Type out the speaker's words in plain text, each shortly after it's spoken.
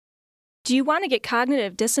Do you want to get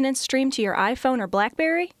Cognitive Dissonance streamed to your iPhone or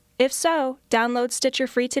BlackBerry? If so, download Stitcher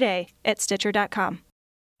free today at Stitcher.com.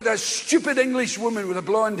 That stupid English woman with the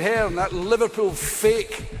blonde hair and that Liverpool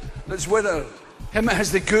fake that's with her. Him that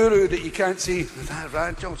has the guru that you can't see. Is that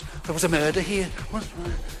right, Jones? There was a murder here.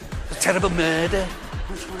 A terrible murder.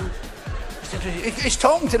 He's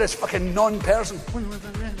talking to this fucking non-person.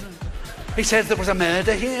 He says there was a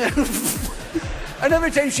murder here. And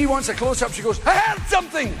every time she wants a close-up, she goes, I heard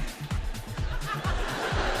something!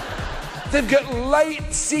 They've got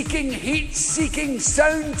light-seeking, heat-seeking,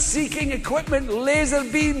 sound-seeking equipment, laser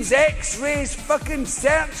beams, X-rays, fucking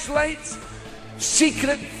searchlights,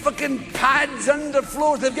 secret fucking pads under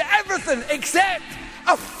floors. They've got everything except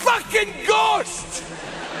a fucking ghost!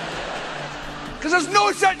 Because there's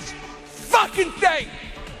no such fucking thing!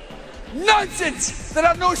 Nonsense! There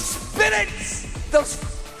are no spirits! There's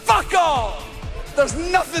fuck all! There's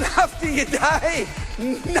nothing after you die!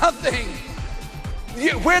 Nothing!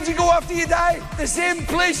 Where'd you go after you die? The same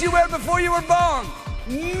place you were before you were born!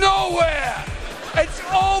 Nowhere! It's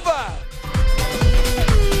over!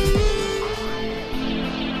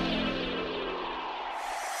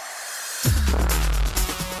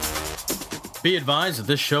 Be advised that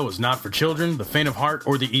this show is not for children, the faint of heart,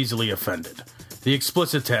 or the easily offended. The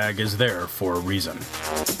explicit tag is there for a reason.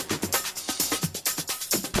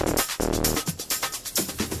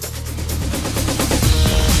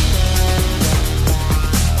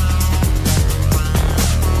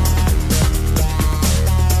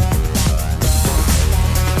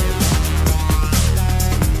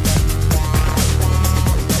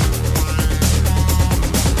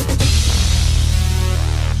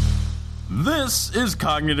 This is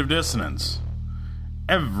Cognitive Dissonance.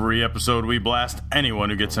 Every episode we blast anyone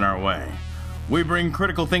who gets in our way. We bring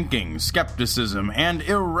critical thinking, skepticism, and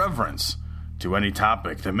irreverence to any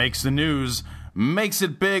topic that makes the news, makes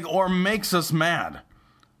it big, or makes us mad.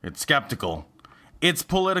 It's skeptical, it's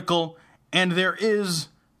political, and there is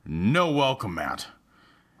no welcome mat.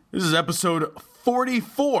 This is episode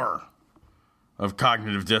 44 of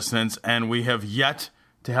Cognitive Dissonance, and we have yet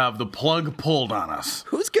to have the plug pulled on us.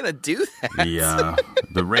 Who's gonna do that?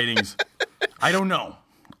 The ratings, I don't know,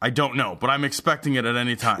 but I'm expecting it at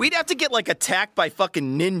any time. We'd have to get, like, attacked by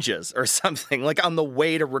fucking ninjas or something, like, on the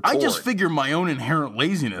way to record. I just figure my own inherent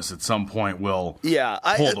laziness at some point will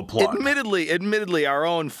pull the plug. Admittedly, our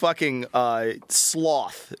own fucking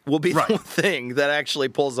sloth will be the thing that actually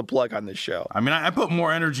pulls the plug on this show. I mean, I put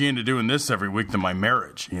more energy into doing this every week than my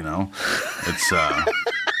marriage, you know? It's,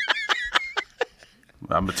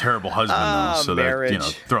 I'm a terrible husband, though, so marriage. that,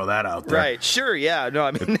 throw that out there. Right, sure, yeah. No,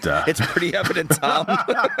 I mean, it's pretty evident, Tom.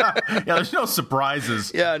 Yeah, there's no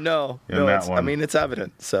surprises. Yeah, no. It's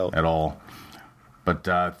evident, so. At all. But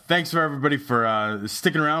thanks for everybody for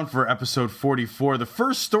sticking around for episode 44. The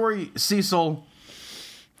first story, Cecil,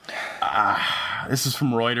 this is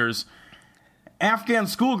from Reuters. Afghan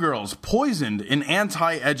schoolgirls poisoned in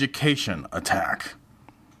anti-education attack.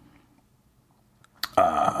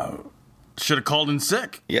 Should have called in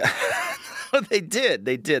sick. Yeah. They did.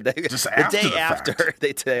 Just after the day after.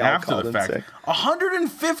 They all called in sick.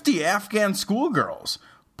 150 Afghan schoolgirls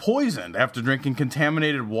poisoned after drinking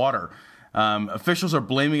contaminated water. Officials are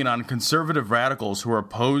blaming it on conservative radicals who are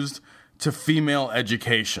opposed to female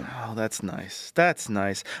education. Oh, that's nice.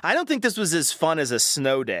 I don't think this was as fun as a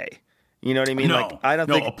snow day. You know what I mean? No, I don't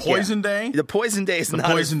think a poison day. The poison day is not.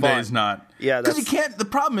 The poison as fun. day is not. Yeah, because you can't. The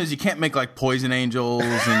problem is you can't make like poison angels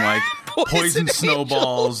and like poison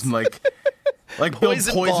snowballs and like build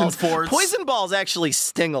poison forts. Poison balls actually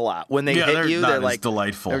sting a lot when they hit you. They're like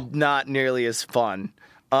delightful. They're not nearly as fun.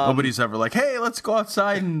 Nobody's ever like, hey, let's go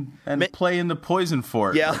outside and play in the poison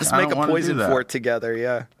fort. Yeah, let's make a poison fort together.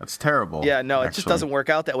 Yeah, that's terrible. Yeah, no, it just doesn't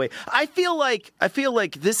work out that way. I feel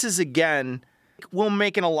like this is again. We're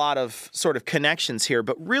making a lot of sort of connections here,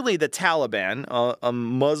 but really the Taliban, a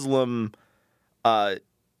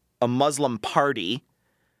Muslim party,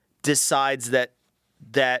 decides that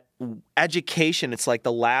education, it's like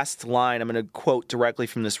the last line, I'm going to quote directly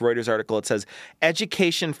from this Reuters article. It says,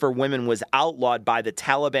 education for women was outlawed by the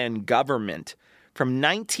Taliban government from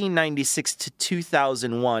 1996 to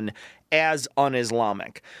 2001 as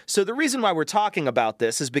un-Islamic. So the reason why we're talking about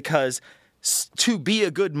this is because to be a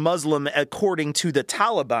good Muslim, according to the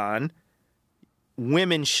Taliban,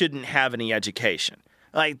 women shouldn't have any education.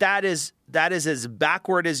 Like that is as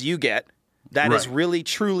backward as you get. That is really,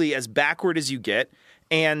 truly as backward as you get.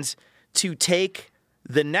 And to take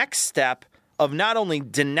the next step of not only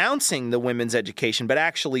denouncing the women's education, but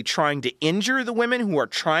actually trying to injure the women who are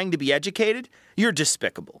trying to be educated, you're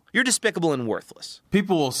despicable. You're despicable and worthless.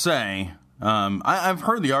 People will say, I've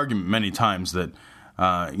heard the argument many times that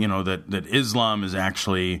that Islam is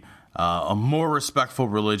actually a more respectful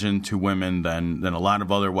religion to women than a lot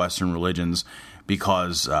of other Western religions,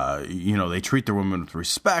 because they treat their women with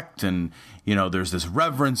respect, and there's this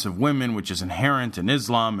reverence of women which is inherent in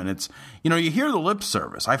Islam, and it's you hear the lip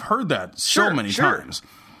service. I've heard that so many times,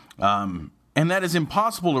 and that is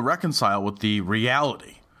impossible to reconcile with the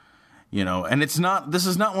reality. And this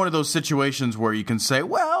is not one of those situations where you can say,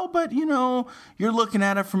 well, but, you're looking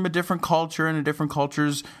at it from a different culture, and a different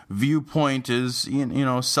culture's viewpoint is,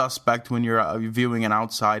 suspect when you're viewing it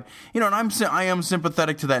outside. And I am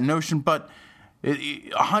sympathetic to that notion, but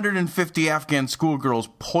 150 Afghan schoolgirls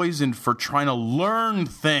poisoned for trying to learn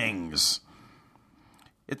things.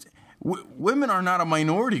 Women are not a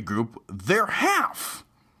minority group. They're half.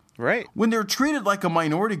 Right. When they're treated like a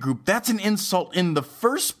minority group, that's an insult in the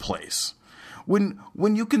first place. When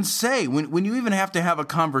you can say, when you even have to have a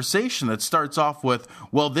conversation that starts off with,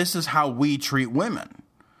 well, this is how we treat women.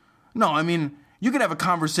 No, I mean, you can have a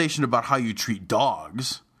conversation about how you treat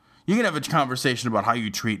dogs. You can have a conversation about how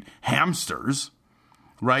you treat hamsters,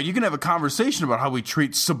 right? You can have a conversation about how we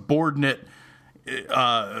treat subordinate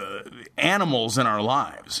animals in our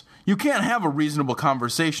lives. You can't have a reasonable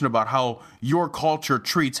conversation about how your culture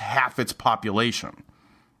treats half its population.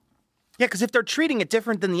 Yeah, because if they're treating it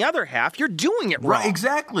different than the other half, you're doing it wrong. Right,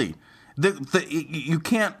 exactly. You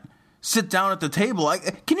can't sit down at the table.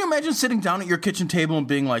 Can you imagine sitting down at your kitchen table and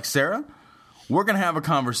being like, Sarah, we're going to have a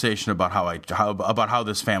conversation about how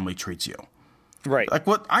this family treats you. Right. Like,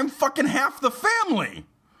 what? I'm fucking half the family.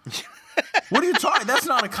 What are you talking? That's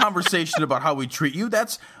not a conversation about how we treat you.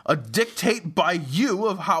 That's a dictate by you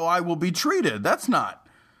of how I will be treated. That's not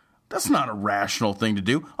a rational thing to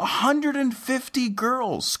do. 150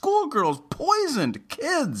 girls, schoolgirls, poisoned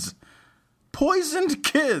kids.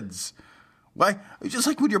 Like, just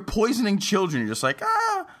like when you're poisoning children, you're just like,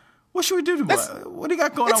 what should we do? What do you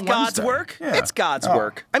got going on Wednesday? It's God's work. Yeah. It's God's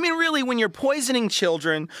work. I mean, really, when you're poisoning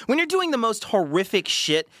children, when you're doing the most horrific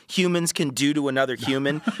shit humans can do to another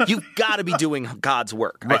human, you've got to be doing God's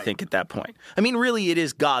work, Right. I think, at that point. I mean, really, it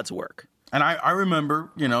is God's work. And I remember,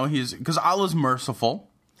 because Allah's merciful.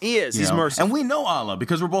 He is. He's merciful. And we know Allah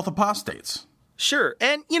because we're both apostates. Sure.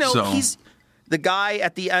 And, he's the guy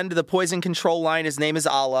at the end of the poison control line. His name is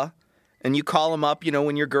Allah. And you call him up,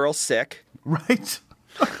 when your girl's sick. Right.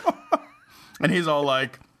 And he's all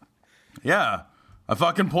like, yeah, I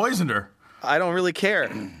fucking poisoned her. I don't really care.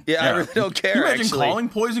 Yeah, I really don't care, Can you imagine actually. calling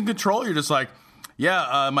poison control? You're just like,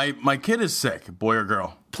 yeah, my kid is sick, boy or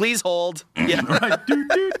girl. Please hold. Yeah. Right.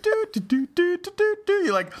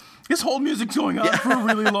 You're like, this whole music's going on for a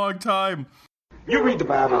really long time. You read the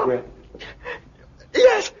Bible, Grant?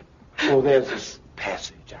 Yes. Well, there's this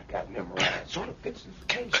passage I got memorized. Sort of fits this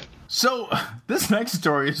occasion. So, this next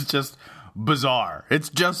story is just bizarre. It's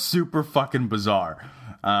just super fucking bizarre.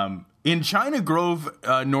 In China Grove,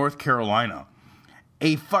 North Carolina,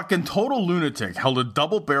 a fucking total lunatic held a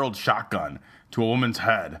double-barreled shotgun to a woman's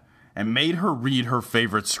head and made her read her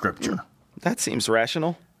favorite scripture. That seems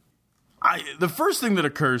rational. The first thing that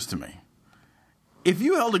occurs to me, if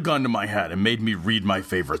you held a gun to my head and made me read my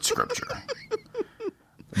favorite scripture,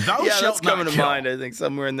 thou Yeah, shalt that's coming not to kill, mind, I think,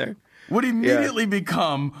 somewhere in there. would immediately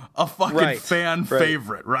become a fucking fan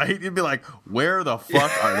favorite, right? You'd be like, where the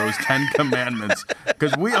fuck are those 10 commandments?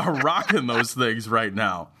 Because we are rocking those things right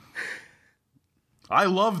now. I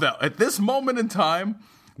love that. At this moment in time,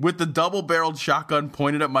 with the double-barreled shotgun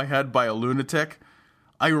pointed at my head by a lunatic,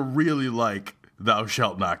 I really like thou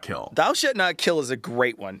shalt not kill. Thou shalt not kill is a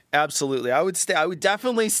great one. Absolutely. I would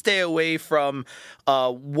definitely stay away from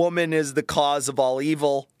woman is the cause of all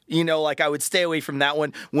evil. I would stay away from that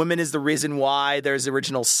one. Woman is the reason why there's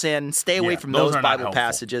original sin. Stay away from those Bible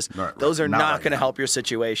passages. Right. Those are not going to help your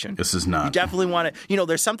situation. This is not. You definitely want to,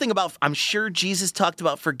 there's something about, I'm sure Jesus talked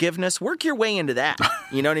about forgiveness. Work your way into that.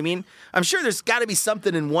 You know what I mean? I'm sure there's got to be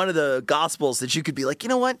something in one of the Gospels that you could be like, you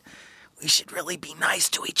know what? We should really be nice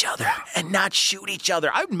to each other and not shoot each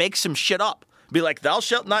other. I would make some shit up. Be like, thou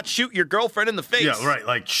shalt not shoot your girlfriend in the face. Yeah, right.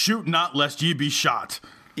 Like, shoot not lest ye be shot.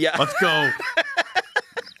 Yeah. Let's go.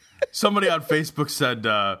 Somebody on Facebook said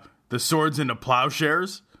the swords into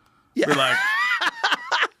plowshares. Yeah. Be like,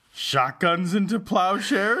 shotguns into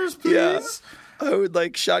plowshares, please? Yeah. I would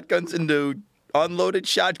like shotguns into unloaded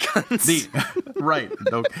shotguns. Right.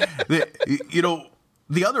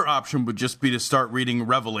 The other option would just be to start reading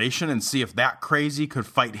Revelation and see if that crazy could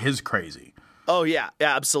fight his crazy. Oh, yeah.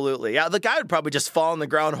 Yeah, absolutely. Yeah, the guy would probably just fall on the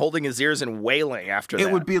ground holding his ears and wailing after that.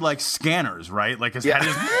 It would be like Scanners, right? Like his head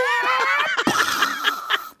is...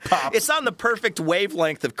 Pops. It's on the perfect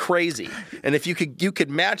wavelength of crazy. And if you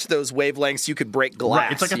could match those wavelengths, you could break glass.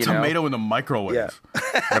 Right. It's like a tomato in the microwave. Yeah.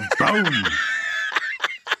 And boom.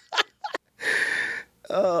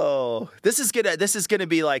 Oh, this is gonna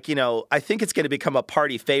be like, I think it's gonna become a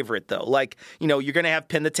party favorite though. Like, you're gonna have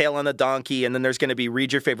Pin the Tail on the Donkey, and then there's gonna be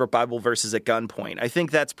read your favorite Bible verses at gunpoint. I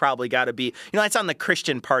think that's probably got to be, it's on the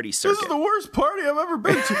Christian party circuit. This is the worst party I've ever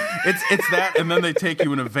been to. It's that, and then they take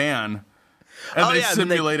you in a van. And they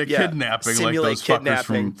simulate a kidnapping like those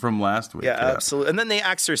fuckers from last week. Yeah, absolutely. And then they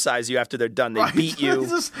exercise you after they're done. They beat you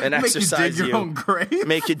and exercise you. Make you dig your own grave.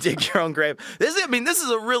 Make you dig your own grave. This is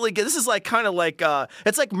a really good. This is like kind of like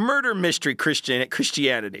it's like murder mystery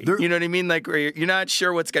Christianity. You know what I mean? Like where you're not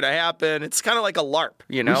sure what's going to happen. It's kind of like a LARP.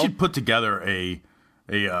 We should put together a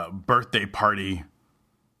birthday party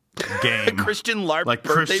game. A Christian LARP like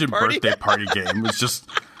birthday birthday party game.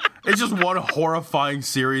 It's just one horrifying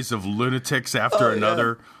series of lunatics after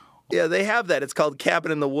another. Yeah, they have that. It's called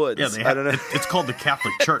Cabin in the Woods. Yeah, I don't know. It's called the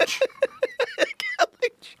Catholic Church.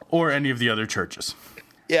 Or any of the other churches.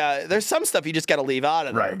 Yeah, there's some stuff you just got to leave out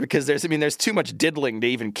of there because there's too much diddling to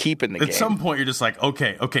even keep in the game. At some point, you're just like,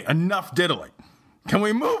 okay, enough diddling. Can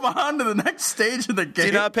we move on to the next stage of the game?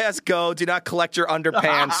 Do not pass go. Do not collect your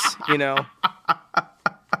underpants,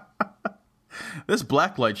 This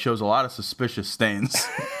black light shows a lot of suspicious stains.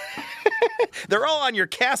 They're all on your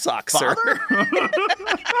cassock, sir.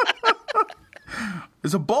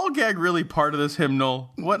 Is a ball gag really part of this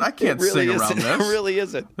hymnal? What? I can't sing around this. It really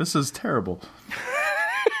isn't. This is terrible.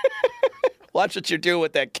 Watch what you're doing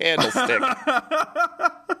with that candlestick.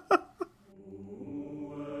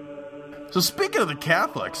 So speaking of the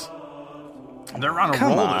Catholics, they're on a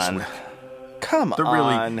roll this week. Come They're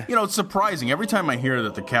on. Really, it's surprising. Every time I hear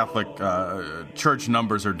that the Catholic church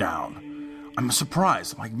numbers are down, I'm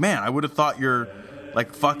surprised. I'm like, man, I would have thought your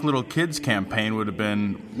fuck little kids campaign would have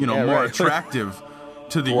been, more attractive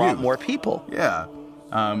to the youth. A lot more people. Yeah.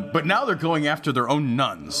 But now they're going after their own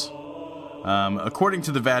nuns. According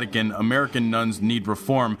to the Vatican, American nuns need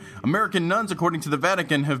reform. American nuns, according to the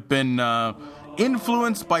Vatican, have been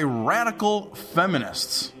influenced by radical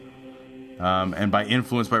feminists. And by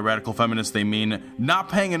influenced by radical feminists, they mean not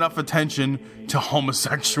paying enough attention to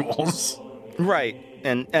homosexuals. Right.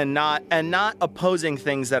 And not opposing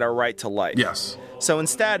things that are right to life. Yes. So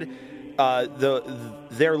instead,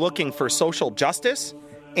 they're looking for social justice,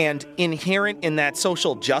 and inherent in that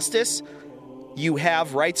social justice, you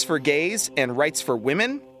have rights for gays and rights for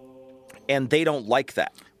women, and they don't like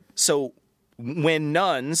that. So when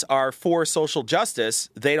nuns are for social justice,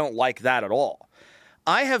 they don't like that at all.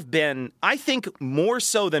 I think more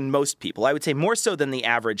so than most people, I would say more so than the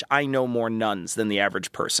average, I know more nuns than the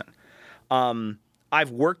average person. I've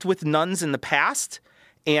worked with nuns in the past,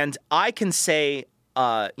 and I can say,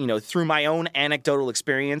 through my own anecdotal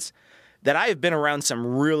experience, that I have been around some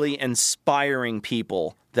really inspiring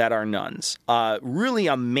people that are nuns. Really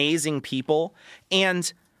amazing people.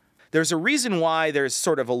 And there's a reason why there's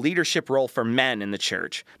sort of a leadership role for men in the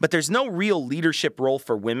church, but there's no real leadership role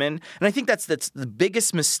for women. And I think that's the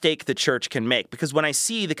biggest mistake the church can make, because when I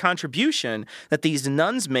see the contribution that these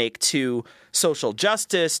nuns make to social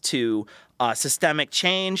justice, to systemic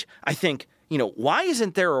change, I think, why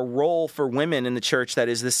isn't there a role for women in the church that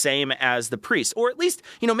is the same as the priests? Or at least,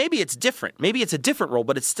 maybe it's different. Maybe it's a different role,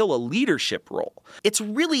 but it's still a leadership role. It's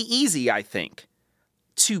really easy, I think,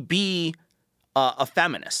 to be a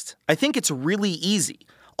feminist. I think it's really easy.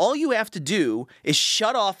 All you have to do is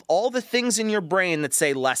shut off all the things in your brain that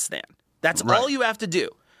say less than. That's all you have to do.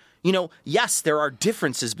 Yes, there are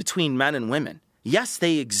differences between men and women. Yes,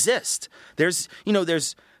 they exist. There's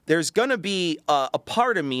going to be a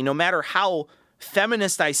part of me, no matter how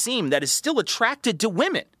feminist I seem, that is still attracted to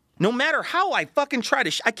women. No matter how I fucking try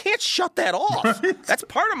to, I can't shut that off. Right. That's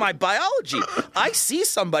part of my biology. I see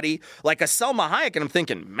somebody like a Selma Hayek and I'm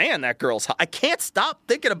thinking, man, that girl's hot. I can't stop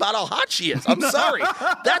thinking about how hot she is. I'm sorry.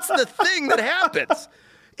 That's the thing that happens.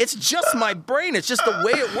 It's just my brain. It's just the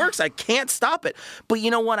way it works. I can't stop it. But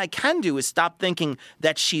you know what I can do is stop thinking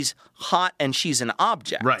that she's hot and she's an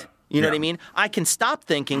object. Right. You know what I mean? I can stop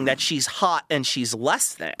thinking that she's hot and she's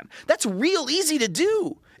less than. That's real easy to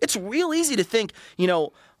do. It's real easy to think,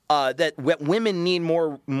 that women need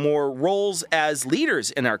more roles as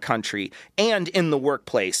leaders in our country and in the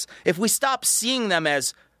workplace. If we stop seeing them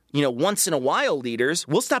as, once in a while leaders,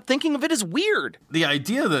 we'll stop thinking of it as weird. The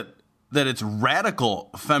idea that it's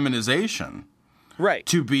radical feminization, right?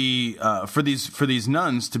 To be for these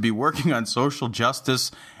nuns to be working on social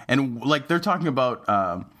justice, and like they're talking about,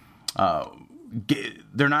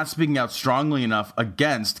 they're not speaking out strongly enough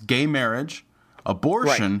against gay marriage,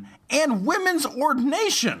 abortion, and women's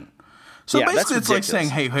ordination. So basically it's like saying,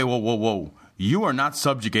 hey, whoa. You are not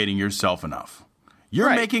subjugating yourself enough.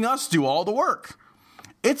 You're making us do all the work.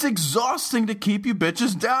 It's exhausting to keep you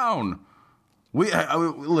bitches down.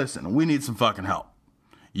 Listen, we need some fucking help.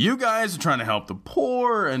 You guys are trying to help the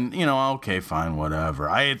poor, and, okay, fine, whatever.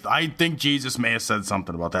 I think Jesus may have said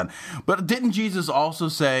something about that. But didn't Jesus also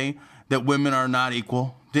say that women are not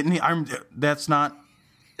equal? Didn't he? That's not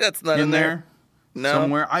in there? No.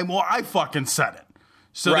 Somewhere? I fucking said it.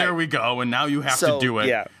 So There we go, and now you have to do it.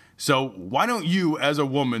 Yeah. So why don't you, as a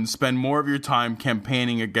woman, spend more of your time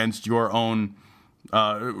campaigning against your own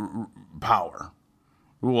power?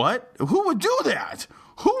 What? Who would do that?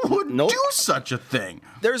 Who would do such a thing?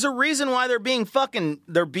 There's a reason why they're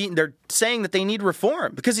saying that they need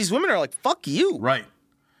reform, because these women are like, fuck you. Right.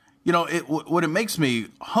 What it makes me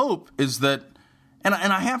hope is that, and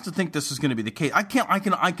I have to think this is going to be the case. I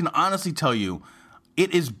can honestly tell you,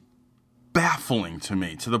 it is baffling to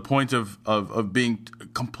me, to the point of being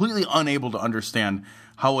completely unable to understand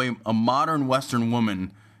how a modern Western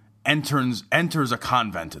woman enters a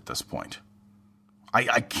convent at this point.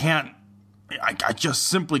 I just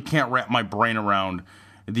simply can't wrap my brain around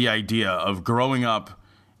the idea of growing up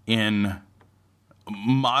in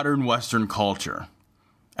modern Western culture,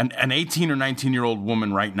 and an 18 or 19-year-old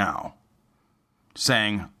woman right now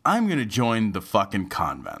saying, I'm going to join the fucking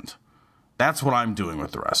convent. That's what I'm doing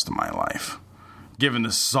with the rest of my life. Given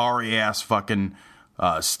the sorry-ass fucking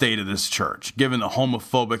state of this church, given the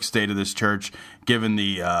homophobic state of this church, given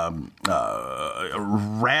the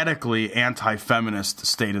radically anti-feminist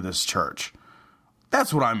state of this church.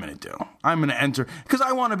 That's what I'm going to do. I'm going to enter, because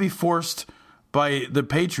I want to be forced by the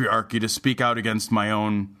patriarchy to speak out against my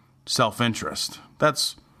own self-interest.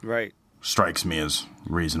 That's right. Strikes me as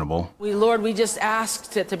reasonable. Lord, we just ask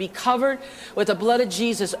to be covered with the blood of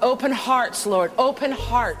Jesus. Open hearts, Lord. Open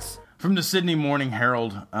hearts. From the Sydney Morning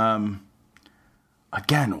Herald,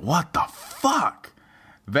 again, what the fuck?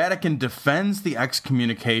 Vatican defends the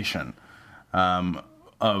excommunication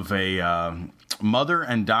of a mother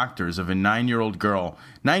and doctors of a 9-year-old girl.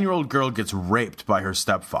 9-year-old girl gets raped by her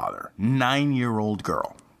stepfather. 9-year-old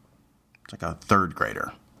girl. It's like a third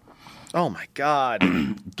grader. Oh, my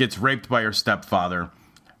God. Gets raped by her stepfather.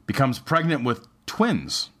 Becomes pregnant with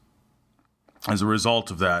twins as a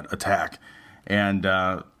result of that attack. And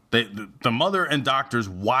the mother and doctors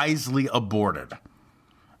wisely aborted.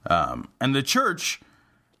 And the church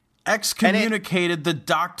excommunicated the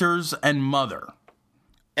doctors and mother.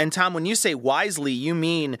 And Tom, when you say wisely, you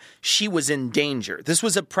mean she was in danger. This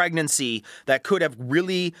was a pregnancy that could have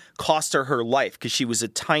really cost her life, because she was a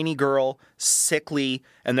tiny girl, sickly,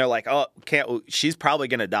 and they're like, oh, she's probably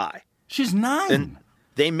going to die. She's 9. And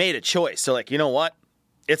they made a choice. They're like, you know what?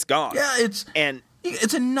 It's gone. Yeah, it's a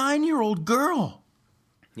 9-year-old girl.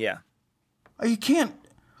 Yeah. You can't.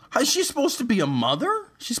 Is she supposed to be a mother?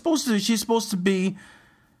 She's supposed to be.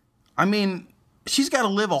 I mean, she's got to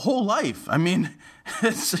live a whole life. I mean,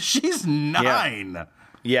 she's 9.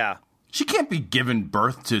 Yeah. She can't be giving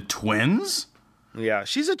birth to twins. Yeah,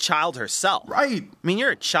 she's a child herself. Right. I mean,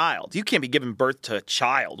 you're a child. You can't be giving birth to a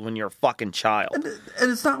child when you're a fucking child.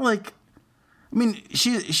 And it's not like, I mean,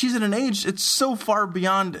 she's at an age, it's so far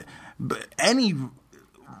beyond any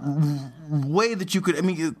way that you could, I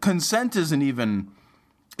mean, consent isn't even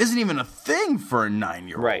a thing for a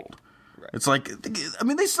 9-year-old. Right. It's like, I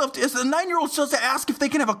mean, they still have to, a 9-year-old still has to ask if they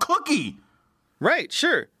can have a cookie. Right,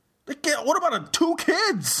 sure. What about 2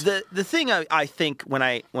 kids? The thing I think when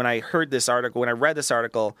I heard this article, when I read this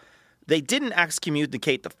article, they didn't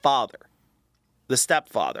excommunicate the father, the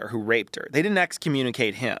stepfather who raped her. They didn't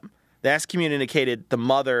excommunicate him. They excommunicated the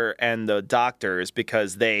mother and the doctors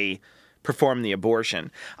because they performed the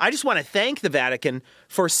abortion. I just want to thank the Vatican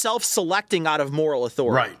for self-selecting out of moral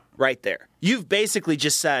authority. Right there. You've basically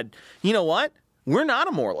just said, you know what? We're not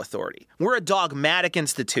a moral authority. We're a dogmatic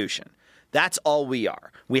institution. That's all we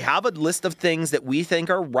are. We have a list of things that we think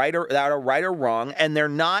are right or wrong, and they're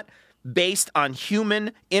not based on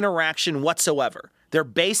human interaction whatsoever. They're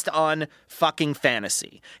based on fucking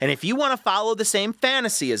fantasy. And if you want to follow the same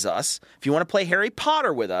fantasy as us, if you want to play Harry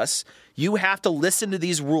Potter with us, you have to listen to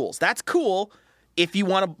these rules. That's cool if you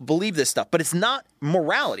want to believe this stuff, but it's not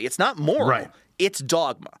morality. It's not moral. Right. It's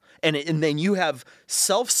dogma. And then you have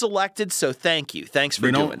self-selected, so thank you. Thanks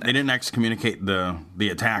for doing that. They didn't excommunicate the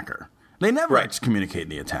attacker. They never excommunicate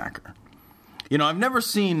the attacker. I've never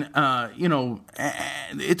seen,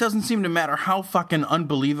 it doesn't seem to matter how fucking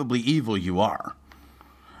unbelievably evil you are.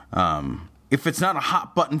 If it's not a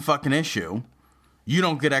hot button fucking issue, you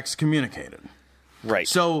don't get excommunicated. Right.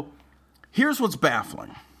 So here's what's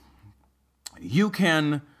baffling.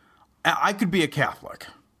 I could be a Catholic,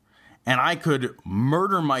 and I could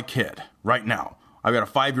murder my kid right now. I've got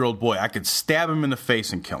a 5-year-old boy. I could stab him in the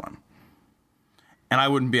face and kill him. And I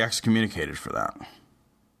wouldn't be excommunicated for that.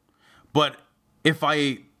 But if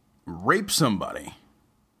I rape somebody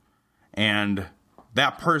and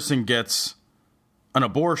that person gets an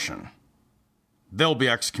abortion, they'll be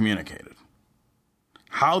excommunicated.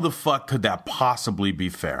 How the fuck could that possibly be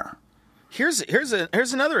fair? Here's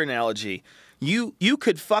another analogy. You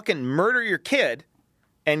could fucking murder your kid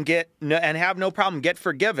and have no problem, get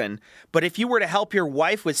forgiven. But if you were to help your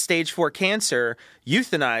wife with stage 4 cancer,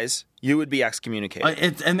 euthanize, you would be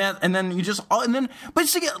excommunicated. But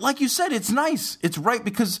see, like you said, it's nice. It's right,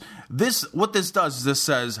 because what this does is this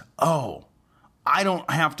says, oh, I don't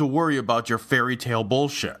have to worry about your fairy tale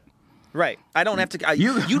bullshit. Right. I don't have to.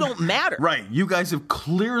 You don't matter. Right. You guys have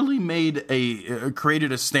clearly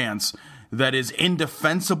created a stance that is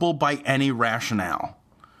indefensible by any rationale.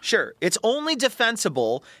 Sure. It's only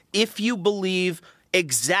defensible if you believe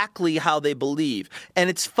exactly how they believe. And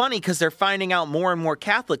it's funny because they're finding out more and more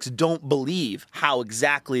Catholics don't believe how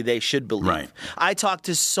exactly they should believe. Right. I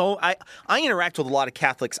interact with a lot of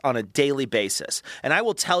Catholics on a daily basis. And I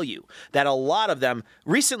will tell you that a lot of them,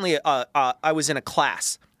 recently I was in a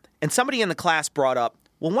class, and somebody in the class brought up,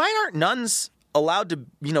 well, why aren't nuns allowed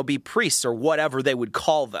to, be priests or whatever they would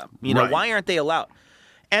call them? Right. Why aren't they allowed?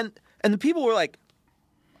 And the people were like,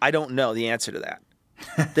 I don't know the answer to that.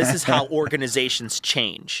 This is how organizations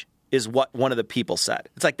change, is what one of the people said.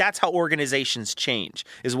 It's like, that's how organizations change,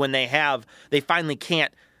 is when they finally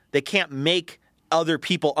can't make other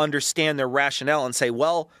people understand their rationale and say,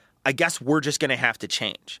 well, I guess we're just going to have to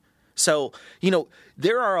change. So,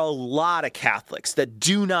 there are a lot of Catholics that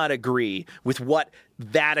do not agree with what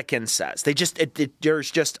Vatican says. There's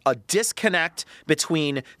just a disconnect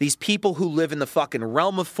between these people who live in the fucking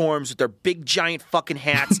realm of forms with their big giant fucking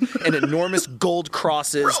hats and enormous gold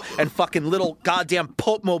crosses and fucking little goddamn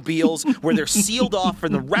Pope mobiles where they're sealed off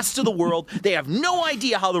from the rest of the world. They have no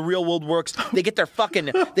idea how the real world works. They get their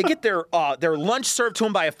lunch served to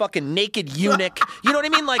them by a fucking naked eunuch. You know what I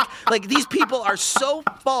mean? Like these people are so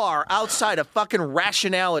far outside of fucking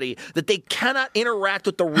rationality that they cannot interact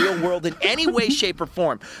with the real world in any way, shape, or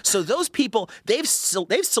form. So those people, they've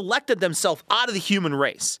selected themselves out of the human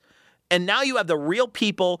race. And now you have the real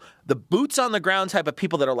people, the boots on the ground type of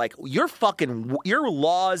people that are like, your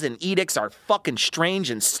laws and edicts are fucking strange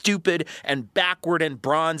and stupid and backward and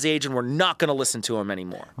Bronze Age, and we're not going to listen to them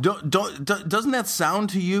anymore. Doesn't that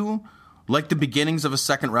sound to you like the beginnings of a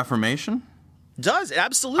second Reformation? It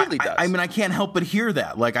absolutely does. I mean, I can't help but hear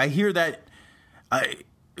that. Like, I hear that,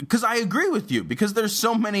 because I agree with you, because there's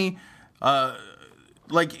so many.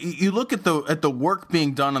 Like, you look at the work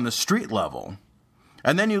being done on the street level,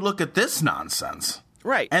 and then you look at this nonsense.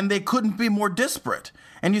 Right. And they couldn't be more disparate.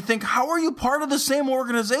 And you think, how are you part of the same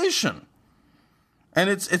organization? And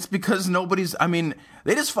it's because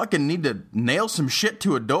they just fucking need to nail some shit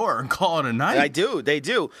to a door and call it a night. They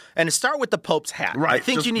do. And start with the Pope's hat. Right. I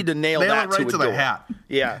think you need to nail that right to a door. the hat.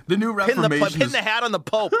 Yeah. The new Reformation. Pin the hat on the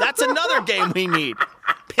Pope. That's another game we need.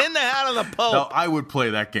 Pin the hat on the Pope. No, I would play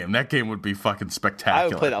that game. That game would be fucking spectacular. I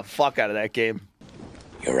would play the fuck out of that game.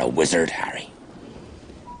 You're a wizard, Harry.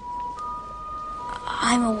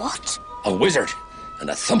 I'm a what? A wizard. And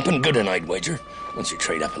a thumping good one, I'd wager, once you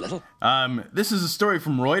trade up a little. This is a story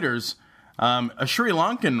from Reuters. A Sri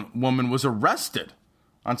Lankan woman was arrested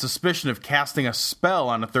on suspicion of casting a spell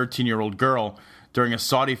on a 13-year-old girl during a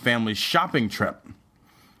Saudi family's shopping trip.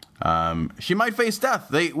 She might face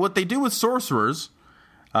death. What they do with sorcerers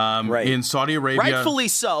in Saudi Arabia... Rightfully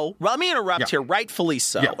so. Let me interrupt here. Rightfully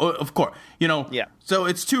so. Yeah, of course. So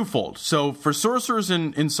it's twofold. So for sorcerers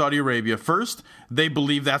in Saudi Arabia, first, they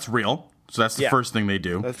believe that's real. So that's the first thing they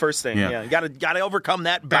do. The first thing, You gotta overcome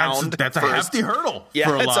that bound. That's a hefty hurdle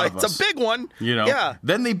for a lot of us. It's a big one. Yeah.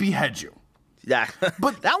 Then they behead you. Yeah.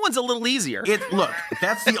 But that one's a little easier. Look,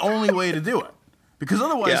 that's the only way to do it. Because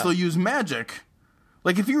otherwise they'll use magic.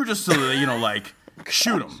 Like if you were just to,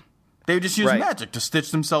 shoot them. They would just use magic to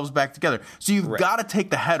stitch themselves back together. So you've got to take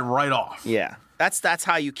the head right off. Yeah. That's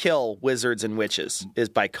how you kill wizards and witches, is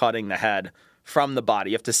by cutting the head from the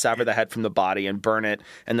body. You have to sever the head from the body and burn it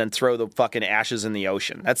and then throw the fucking ashes in the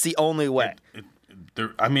ocean. That's the only way.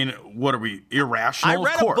 What are we, irrational?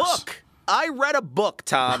 I read a book,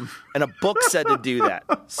 Tom, and a book said to do that.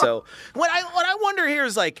 So what I wonder here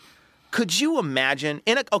is, could you imagine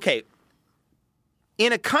in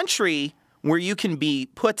a country where you can be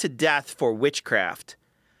put to death for witchcraft,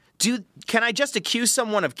 can I just accuse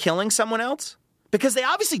someone of killing someone else? Because they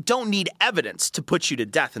obviously don't need evidence to put you to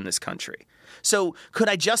death in this country. So could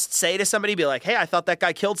I just say to somebody, be like, hey, I thought that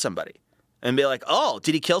guy killed somebody. And be like, oh,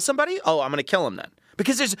 did he kill somebody? Oh, I'm going to kill him then.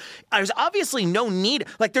 Because there's obviously no need.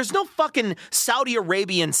 There's no fucking Saudi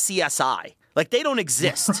Arabian CSI. Like, they don't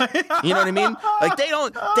exist. You know what I mean? Like, they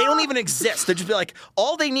don't even exist. They'd just be like,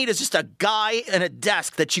 all they need is just a guy and a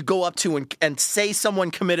desk that you go up to and say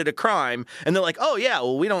someone committed a crime. And they're like, oh, yeah,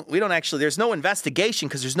 well, we don't actually, there's no investigation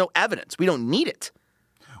because there's no evidence. We don't need it.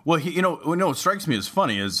 Well, what strikes me as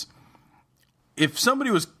funny is if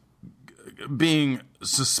somebody was being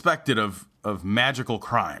suspected of magical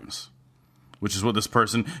crimes, which is what this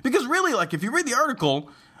person, because really, like, if you read the article,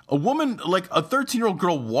 a woman, like a 13-year-old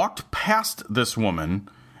girl, walked past this woman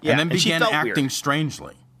and then began acting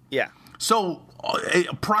strangely. Yeah. So,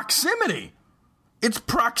 proximity. It's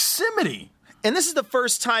proximity. And this is the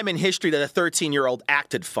first time in history that a 13-year-old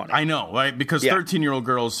acted funny. I know, right? Because 13-year-old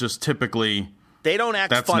girls just typically... They don't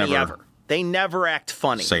act funny ever. They never act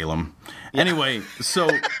funny. Salem. Yeah. Anyway, so...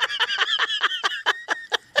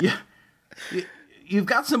 You've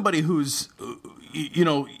got somebody who's...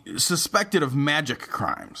 suspected of magic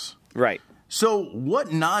crimes. Right. So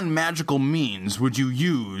what non-magical means would you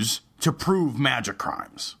use to prove magic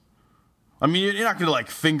crimes? I mean, you're not going to, like,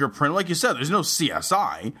 fingerprint. Like you said, there's no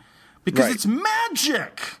CSI because it's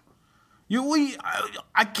magic.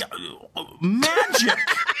 Magic.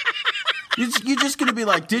 You're just going to be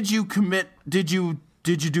like, did you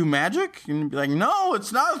do magic? And you'd be like, no,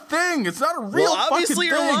 it's not a thing. It's not a real fucking thing. Obviously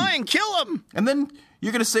you're lying. Kill him. And then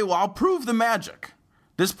you're going to say, well, I'll prove the magic.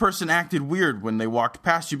 This person acted weird when they walked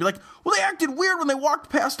past you. Be like, well, they acted weird when they walked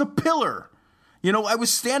past a pillar. I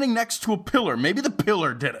was standing next to a pillar. Maybe the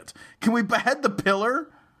pillar did it. Can we behead the pillar?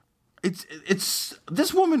 It's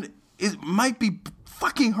this woman might be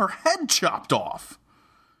fucking her head chopped off.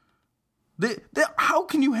 How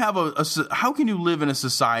can you have how can you live in a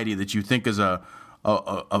society that you think is a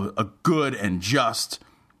good and just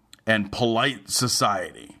and polite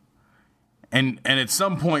society? And at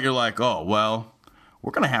some point you're like, oh, well,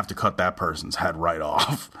 we're going to have to cut that person's head right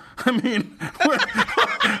off. I mean,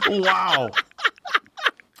 wow.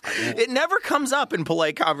 It never comes up in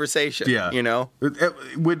polite conversation. Yeah.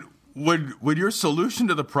 Would your solution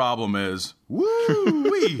to the problem is,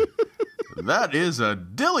 woo-wee, that is a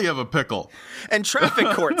dilly of a pickle. And traffic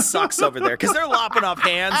court sucks over there because they're lopping off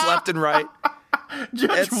hands left and right.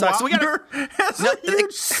 Judge Wapner has a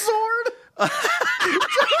huge sword.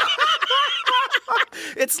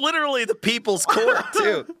 It's literally the people's court,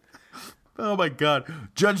 too. Oh, my God.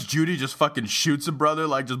 Judge Judy just fucking shoots a brother,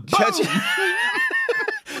 like, just boom.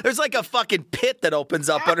 There's like a fucking pit that opens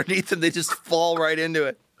up underneath and they just fall right into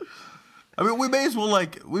it. I mean, we may as well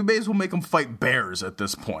make them fight bears at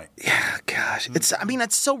this point. Yeah, gosh.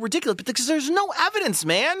 That's so ridiculous because there's no evidence,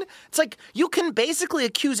 man. It's like you can basically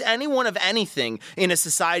accuse anyone of anything in a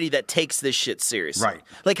society that takes this shit seriously. Right.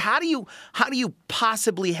 Like, how do you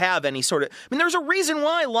possibly have any sort of... I mean, there's a reason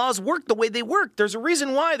why laws work the way they work. There's a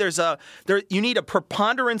reason why you need a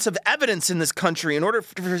preponderance of evidence in this country in order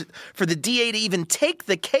for the DA to even take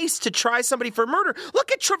the case to try somebody for murder.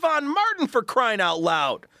 Look at Trayvon Martin, for crying out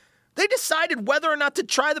loud. They decided whether or not to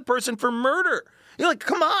try the person for murder. You're like,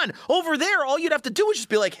 come on. Over there, all you'd have to do is just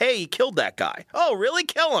be like, hey, he killed that guy. Oh, really?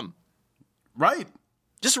 Kill him. Right.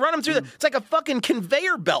 Just run him through it's like a fucking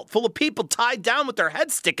conveyor belt full of people tied down with their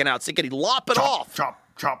heads sticking out so he could lop it off. Chop,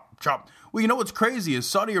 chop, chop. Well, you know what's crazy is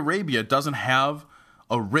Saudi Arabia doesn't have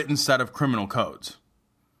a written set of criminal codes.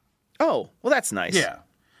 Oh, well, that's nice. Yeah.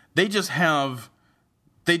 They just have...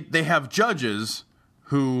 They have judges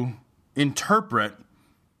who interpret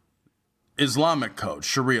Islamic code,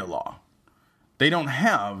 Sharia law. They don't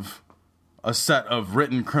have a set of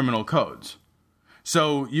written criminal codes.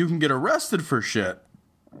 So you can get arrested for shit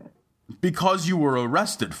because you were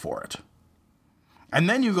arrested for it. And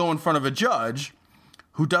then you go in front of a judge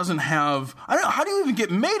who doesn't have... I don't know, how do you even get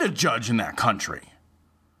made a judge in that country?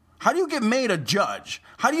 How do you get made a judge?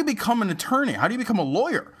 How do you become an attorney? How do you become a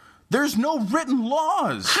lawyer? There's no written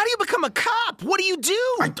laws. How do you become a cop? What do you do?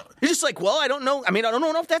 You're just like, well, I don't know. I mean, I don't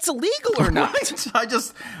know if that's illegal or not.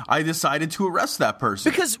 I decided to arrest that person.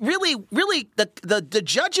 Because really, the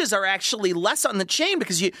judges are actually less on the chain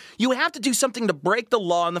because you have to do something to break the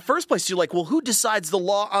law in the first place. You're like, well, who decides the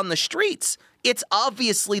law on the streets? It's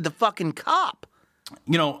obviously the fucking cop.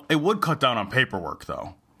 It would cut down on paperwork,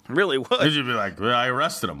 though. It really would. You'd be like, well, I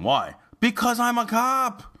arrested him. Why? Because I'm a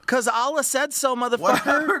cop. Because Allah said so, motherfucker.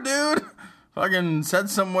 Whatever, dude. Fucking said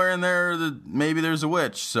somewhere in there that maybe there's a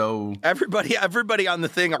witch, so... Everybody on the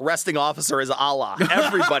thing, arresting officer is Allah.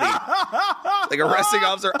 Everybody. Like, arresting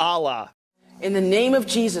officer, Allah. In the name of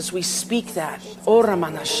Jesus, we speak that. Ora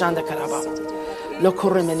mana shanda karaba. Lo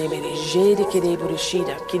koremene bere jede kede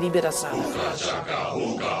burishida kidibera sana. Hookah chaka,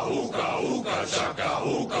 hookah, hookah, hookah chaka,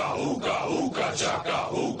 hookah, hookah, hookah chaka,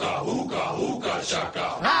 hookah, hookah, hookah chaka.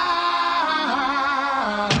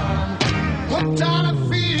 What kind of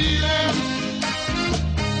feeling?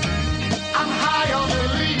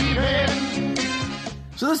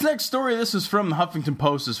 next story, this is from the Huffington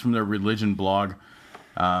Post. This is from their religion blog.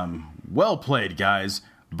 Well played, guys.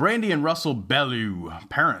 Brandy and Russell Bellew,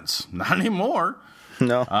 parents, not anymore,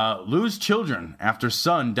 lose children after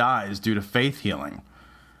son dies due to faith healing.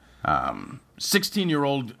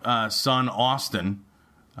 16-year-old son Austin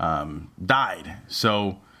died.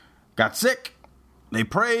 So, got sick. They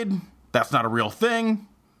prayed. That's not a real thing.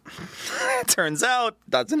 Turns out,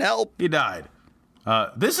 doesn't help. He died.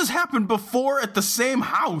 This has happened before at the same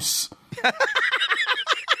house.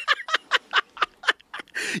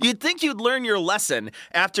 You'd think you'd learn your lesson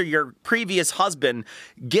after your previous husband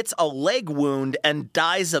gets a leg wound and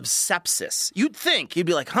dies of sepsis. You'd think. You'd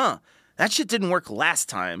be like, that shit didn't work last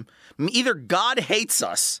time. Either God hates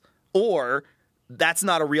us or that's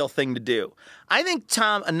not a real thing to do. I think,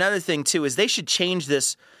 Tom, another thing, too, is they should change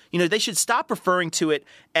this. They should stop referring to it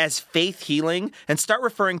as faith healing and start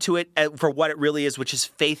referring to it for what it really is, which is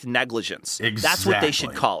faith negligence. Exactly. That's what they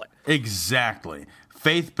should call it. Exactly.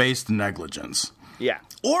 Faith-based negligence. Yeah.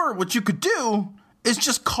 Or what you could do is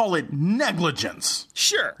just call it negligence.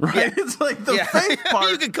 Sure. Right? Yeah. It's like the faith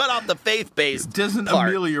part. You can cut off the faith-based It doesn't part.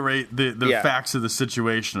 ameliorate the facts of the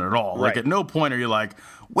situation at all. Right. Like, at no point are you like,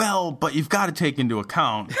 well, but you've got to take into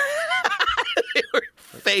account. They were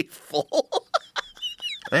faithful.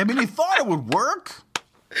 I mean, he thought it would work.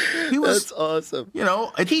 That's awesome.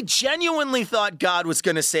 He genuinely thought God was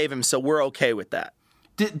going to save him, so we're okay with that.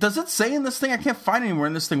 Does it say in this thing? I can't find anywhere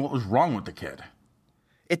in this thing what was wrong with the kid.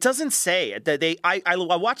 It doesn't say. I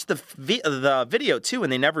watched the video, too,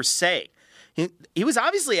 and they never say. He was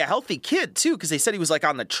obviously a healthy kid, too, because they said he was, like,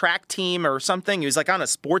 on the track team or something. He was, like, on a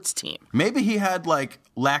sports team. Maybe he had, like,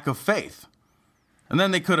 lack of faith. And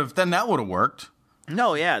then then that would have worked.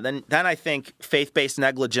 No, yeah. Then I think faith-based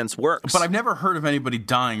negligence works. But I've never heard of anybody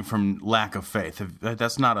dying from lack of faith.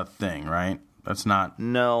 That's not a thing, right? That's not.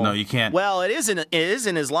 No, you can't. Well, it is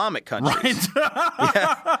in Islamic countries.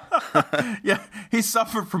 Right. Yeah. He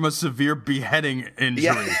suffered from a severe beheading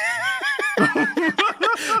injury. Yeah.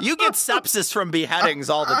 You get sepsis from beheadings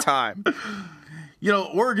all the time.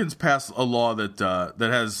 Oregon's passed a law that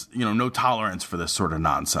has no tolerance for this sort of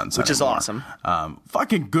nonsense, which is awesome.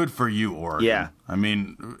 Fucking good for you, Oregon. Yeah. I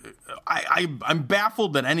mean, I'm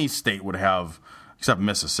baffled that any state would have, except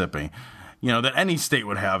Mississippi. That any state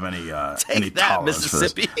would have any tolerance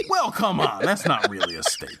Mississippi. for this. Well, come on, that's not really a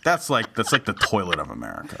state. That's like the toilet of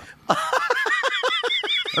America.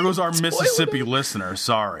 There goes our Mississippi listener.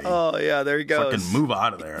 Sorry. Oh yeah, there he goes. Fucking move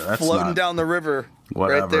out of there. That's floating down the river.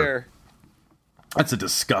 Whatever. Right there. That's a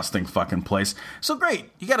disgusting fucking place. So great,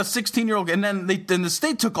 you got a 16-year-old, and then the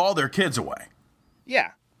state took all their kids away.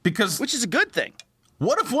 Yeah, which is a good thing.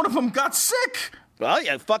 What if one of them got sick? Well,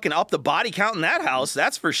 yeah, fucking up the body count in that house,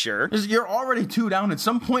 that's for sure. You're already 2 down. At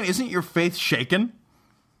some point, isn't your faith shaken?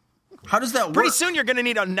 How does that work? Pretty soon, you're going to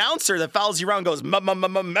need an announcer that follows you around and goes,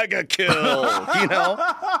 mega kill,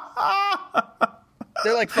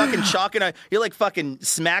 They're like fucking you're like fucking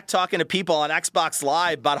smack talking to people on Xbox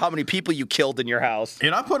Live about how many people you killed in your house.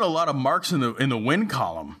 And I put a lot of marks in the win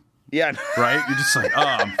column. Yeah. Right? You're just like,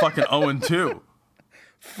 I'm fucking 0-2.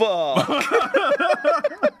 Fuck.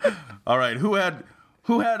 All right, who had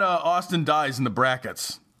Austin dies in the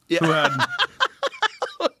brackets? Yeah. Who had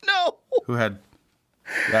No. Who had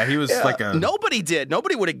Yeah, he was like a Nobody did.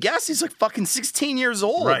 Nobody would have guessed. He's like fucking 16 years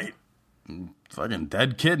old. Right. Fucking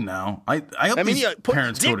dead kid now. I hope these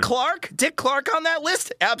parents Dick Clark on that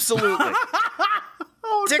list? Absolutely.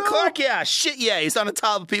 Dick Clark, yeah. Shit, yeah. He's on the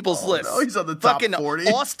top of people's list. No, he's on the top fucking 40.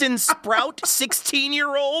 Austin Sprout,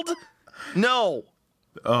 16-year-old? No.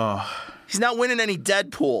 He's not winning any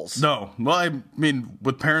Deadpools. No. Well, I mean,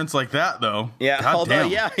 with parents like that, though. Yeah,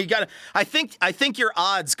 goddamn. you got to. I think your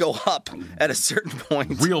odds go up at a certain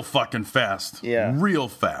point. Real fucking fast. Yeah. Real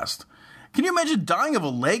fast. Can you imagine dying of a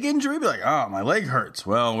leg injury? Be like, my leg hurts.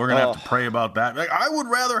 Well, we're going to have to pray about that. Like, I would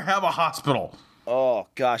rather have a hospital. Oh,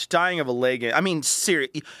 gosh. Dying of a leg injury. I mean,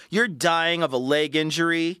 seriously. You're dying of a leg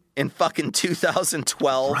injury in fucking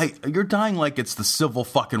 2012? Right. You're dying like it's the Civil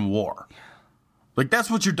fucking War. Like, that's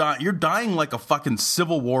what you're dying. You're dying like a fucking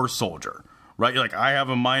Civil War soldier. Right? You're like, I have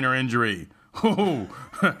a minor injury.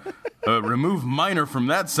 Remove minor from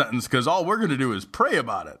that sentence because all we're going to do is pray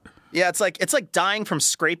about it. Yeah, it's like dying from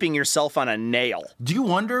scraping yourself on a nail. Do you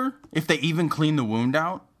wonder if they even clean the wound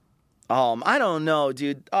out? I don't know,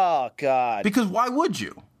 dude. Oh, God. Because why would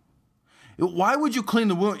you? Why would you clean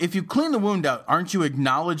the wound? If you clean the wound out, aren't you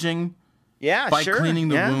acknowledging by cleaning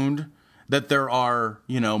the wound that there are,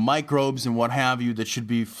 microbes and what have you that should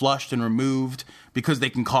be flushed and removed because they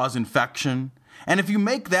can cause infection? And if you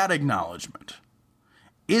make that acknowledgement,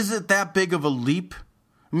 is it that big of a leap?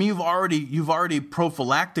 I mean, you've already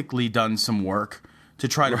prophylactically done some work to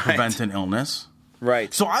try to prevent an illness.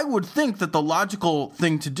 Right. So I would think that the logical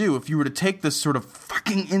thing to do, if you were to take this sort of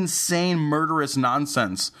fucking insane, murderous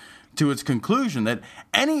nonsense to its conclusion, that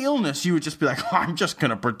any illness, you would just be like, oh, I'm just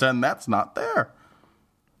going to pretend that's not there.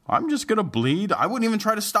 I'm just going to bleed. I wouldn't even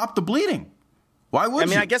try to stop the bleeding. Why would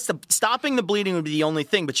you? I guess stopping the bleeding would be the only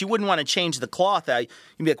thing, but you wouldn't want to change the cloth. You'd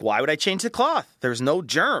be like, why would I change the cloth? There's no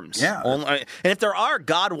germs. Yeah. And if there are,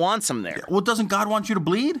 God wants them there. Well, doesn't God want you to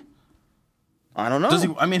bleed? I don't know. Does he?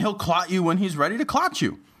 I mean, he'll clot you when he's ready to clot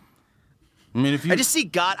you. I mean, if you... I just see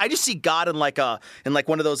God in like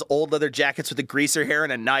one of those old leather jackets with a greaser hair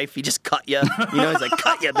and a knife. He just cut you. You know, he's like,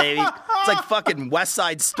 cut you, baby. It's like fucking West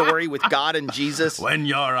Side Story with God and Jesus. When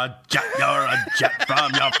you're a jet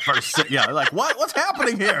from your first... Yeah, like, what? What's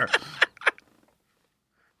happening here?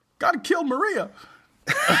 Gotta kill Maria.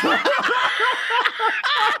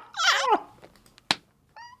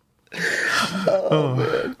 Oh,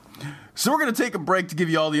 man. So we're going to take a break to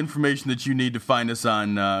give you all the information that you need to find us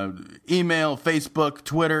on email, Facebook,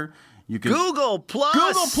 Twitter. You can Google Plus.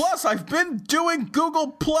 Google Plus. I've been doing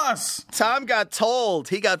Google Plus. Tom got told.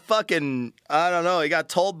 He got fucking, I don't know, he got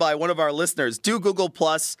told by one of our listeners, do Google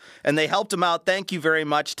Plus, and they helped him out. Thank you very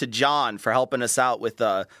much to John for helping us out with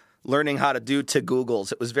learning how to do to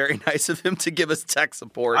Googles. It was very nice of him to give us tech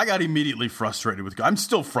support. I got immediately frustrated with I'm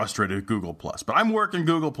still frustrated with Google Plus, but I'm working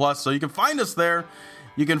Google Plus, so you can find us there.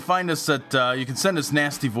 You can find us at, you can send us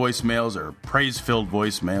nasty voicemails or praise-filled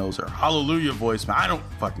voicemails or hallelujah voicemail. I don't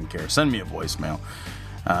fucking care. Send me a voicemail.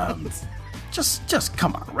 Just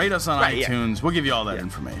come on. Rate us on iTunes. Yeah. We'll give you all that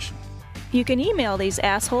information. You can email these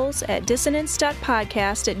assholes at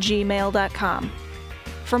dissonance.podcast@gmail.com.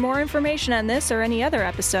 For more information on this or any other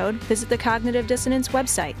episode, visit the Cognitive Dissonance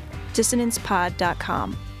website,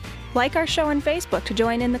 dissonancepod.com. Like our show on Facebook to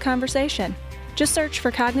join in the conversation. Just search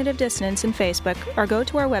for Cognitive Dissonance in Facebook or go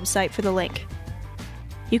to our website for the link.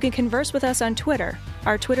 You can converse with us on Twitter.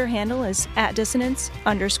 Our Twitter handle is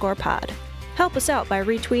 @dissonance_pod. Help us out by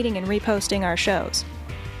retweeting and reposting our shows.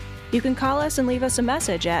 You can call us and leave us a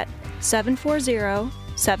message at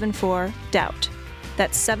 740-74-DOUBT.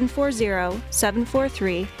 That's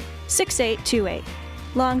 740-743-6828.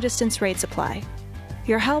 Long distance rates apply.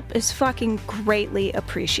 Your help is fucking greatly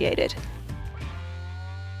appreciated.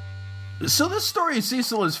 So this story,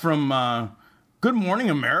 Cecil, is from Good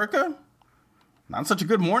Morning America. Not such a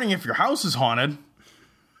good morning if your house is haunted.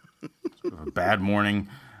 Sort of a bad morning.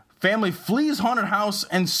 Family flees haunted house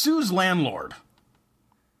and sues landlord.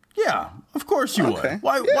 Yeah, of course you would.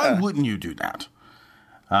 Why wouldn't you do that?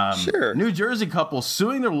 Sure. New Jersey couple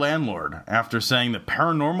suing their landlord after saying that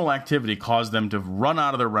paranormal activity caused them to run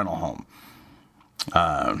out of their rental home.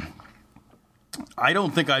 I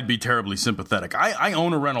don't think I'd be terribly sympathetic. I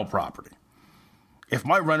own a rental property. If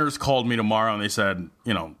my renters called me tomorrow and they said,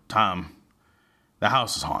 Tom, the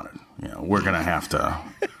house is haunted. We're gonna have to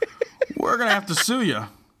sue you.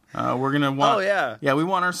 We're gonna want. Oh yeah. Yeah, we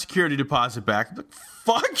want our security deposit back. Like,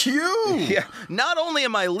 fuck you. Yeah. Not only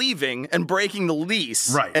am I leaving and breaking the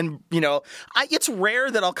lease, right? And it's rare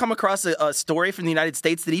that I'll come across a story from the United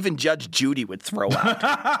States that even Judge Judy would throw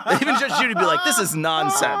out. Even Judge Judy would be like, "This is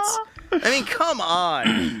nonsense." I mean, come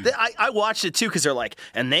on. I watched it too because they're like,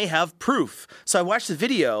 and they have proof. So I watched the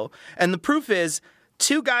video, and the proof is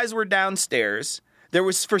 2 guys were downstairs. There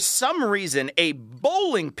was, for some reason, a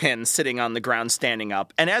bowling pin sitting on the ground standing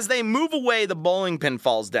up. And as they move away, the bowling pin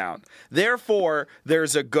falls down. Therefore,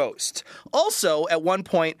 there's a ghost. Also, at one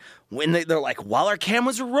point, when they're like, while our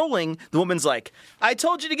cameras are rolling, the woman's like, I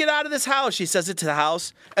told you to get out of this house. She says it to the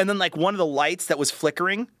house. And then, one of the lights that was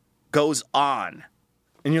flickering goes on.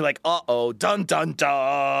 And you're like, uh-oh, dun, dun,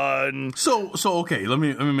 dun. So okay, let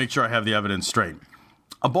me make sure I have the evidence straight.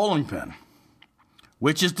 A bowling pin,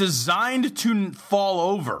 which is designed to fall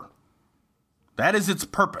over. That is its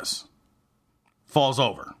purpose. Falls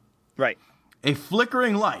over. Right. A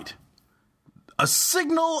flickering light. A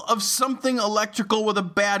signal of something electrical with a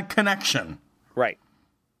bad connection. Right.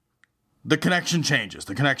 The connection changes.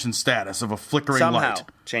 The connection status of a flickering light.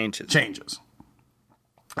 Somehow changes. Changes.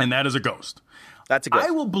 And that is a ghost. That's a ghost.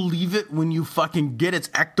 I will believe it when you fucking get its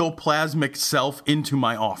ectoplasmic self into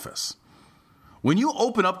my office. When you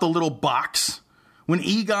open up the little box, when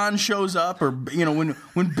Egon shows up, or, when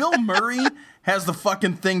Bill Murray has the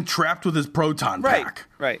fucking thing trapped with his proton pack.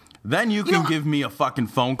 Right. Then you can give me a fucking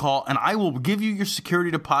phone call, and I will give you your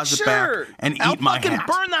security deposit back and eat my hat. I'll fucking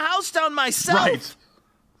burn the house down myself.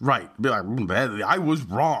 Right. Be like, I was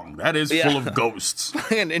wrong. That is full of ghosts.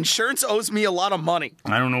 And insurance owes me a lot of money.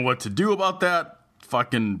 I don't know what to do about that.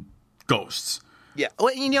 Fucking ghosts. Yeah.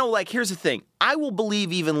 Well, here's the thing. I will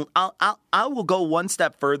believe I will go one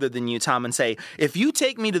step further than you, Tom, and say, if you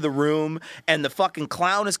take me to the room and the fucking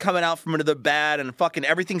clown is coming out from under the bed and fucking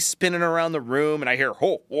everything's spinning around the room and I hear,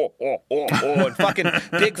 ho, ho, ho, ho, ho, and fucking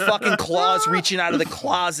big fucking claws reaching out of the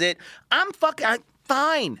closet, I'm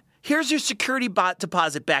fine. Here's your security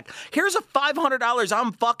deposit back. Here's a $500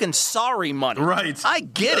 I'm fucking sorry money. Right. I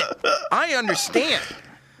get it. I understand.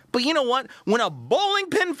 But you know what? When a bowling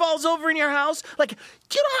pin falls over in your house, do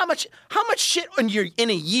you know how much shit in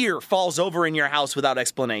a year falls over in your house without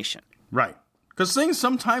explanation? Right. Because things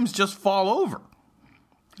sometimes just fall over.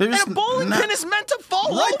 And a bowling pin is meant to fall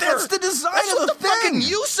over. Right, that's the design of the thing. That's what the fucking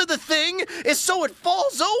use of the thing is, so it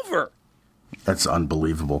falls over. That's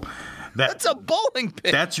unbelievable. That's a bowling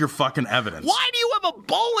pin. That's your fucking evidence. Why do you have a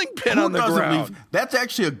bowling pin on the ground? That's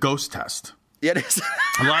actually a ghost test. Yeah, it is.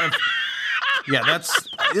 A lot of... Yeah,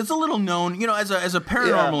 it's a little known, as a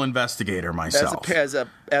paranormal investigator myself. As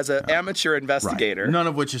a amateur investigator. Right. None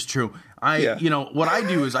of which is true. What I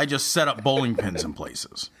do is I just set up bowling pins in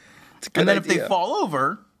places. And then if they fall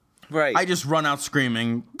over, right, I just run out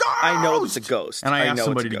screaming, "Ghost!" I know it's a ghost. And I ask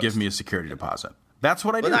somebody to give me a security deposit. That's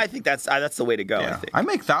what I do. Well, I think that's the way to go. Yeah. I think I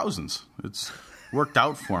make thousands. It's worked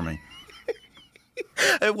out for me.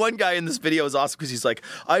 And one guy in this video is awesome because he's like,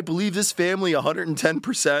 I believe this family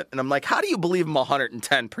 110%. And I'm like, how do you believe them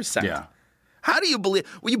 110%? Yeah. How do you believe?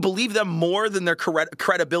 Will you believe them more than their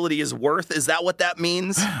credibility is worth? Is that what that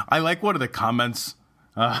means? I like one of the comments.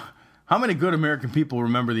 How many good American people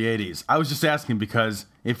remember the 80s? I was just asking because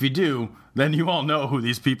if you do, then you all know who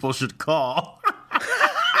these people should call.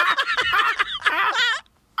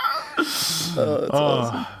 That's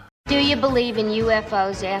awesome. Do you believe in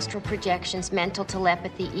UFOs, astral projections, mental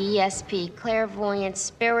telepathy, ESP, clairvoyance,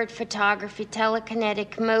 spirit photography,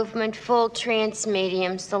 telekinetic movement, full trance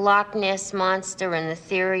mediums, the Loch Ness Monster, and the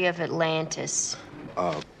theory of Atlantis?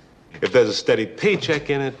 If there's a steady paycheck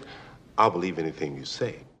in it, I'll believe anything you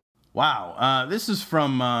say. Wow. This is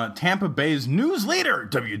from Tampa Bay's news leader,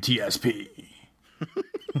 WTSP.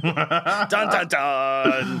 Dun, dun,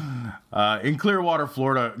 dun. In Clearwater,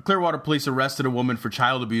 Florida, Clearwater police arrested a woman for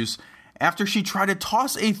child abuse after she tried to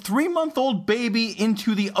toss a 3-month-old baby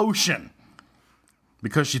into the ocean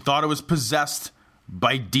because she thought it was possessed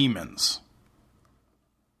by demons.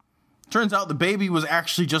 Turns out the baby was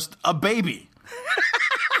actually just a baby.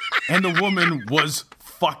 And the woman was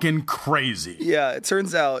fucking crazy. Yeah, it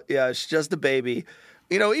turns out, she's just a baby.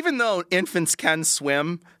 Even though infants can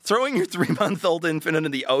swim, throwing your 3-month-old infant into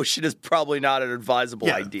the ocean is probably not an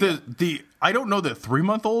advisable idea. I don't know that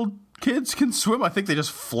 3-month-old kids can swim. I think they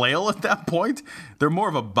just flail at that point. They're more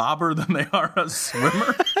of a bobber than they are a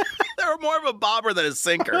swimmer. They're more of a bobber than a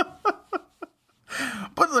sinker.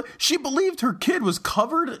 But she believed her kid was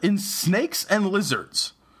covered in snakes and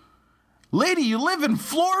lizards. Lady, you live in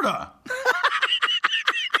Florida.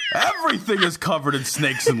 Everything is covered in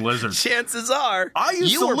snakes and lizards. Chances are,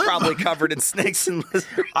 you were probably covered in snakes and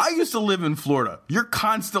lizards. I used to live in Florida. You're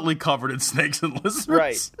constantly covered in snakes and lizards.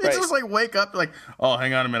 Right. It's just like wake up like, oh,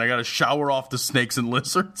 hang on a minute. I got to shower off the snakes and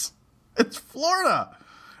lizards. It's Florida.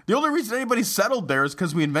 The only reason anybody settled there is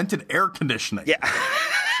because we invented air conditioning. Yeah.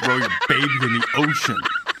 Throw your baby in the ocean.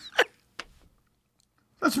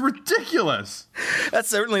 That's ridiculous. That's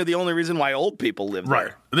certainly the only reason why old people live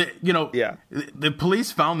there. Right. The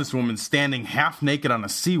police found this woman standing half naked on a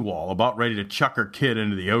seawall, about ready to chuck her kid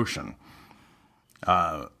into the ocean.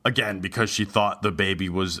 Again, because she thought the baby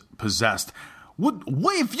was possessed.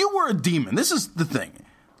 If you were a demon, this is the thing.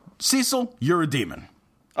 Cecil, you're a demon.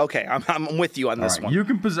 Okay, I'm with you on this one. You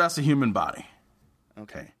can possess a human body.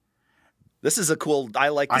 Okay. This is I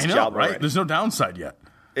like this job right? already. There's no downside yet.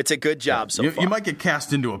 It's a good job so far. You might get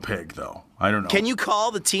cast into a pig, though. I don't know. Can you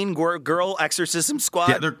call the teen girl exorcism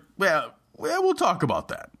squad? Yeah, we'll talk about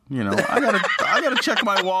that. I gotta check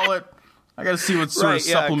my wallet. I gotta see what sort of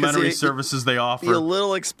supplementary services they offer. Be a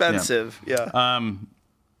little expensive. Yeah.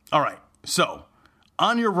 All right. So,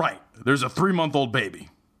 on your right, there's a 3-month-old baby.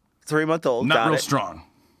 3-month-old. Not real strong.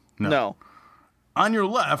 No. On your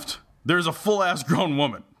left, there's a full-ass grown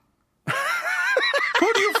woman.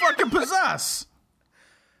 Who do you fucking possess?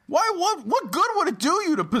 Why? What good would it do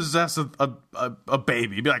you to possess a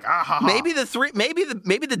baby? You'd be like, ah ha ha. Maybe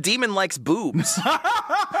the demon likes boobs.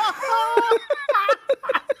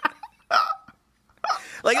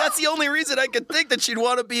 Like, that's the only reason I could think that she'd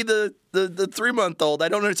want to be the 3-month-old. I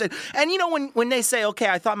don't understand. And when they say, okay,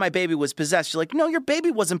 I thought my baby was possessed, you're like, no, your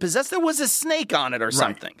baby wasn't possessed. There was a snake on it or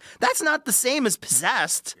something. That's not the same as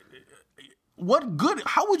possessed. What good?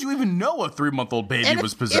 How would you even know a 3-month-old baby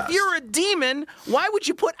was possessed? If you're a demon, why would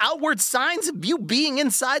you put outward signs of you being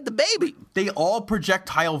inside the baby? They all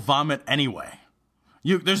projectile vomit anyway.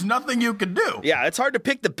 There's nothing you can do. Yeah, it's hard to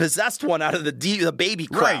pick the possessed one out of the baby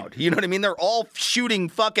crowd. Right. You know what I mean? They're all shooting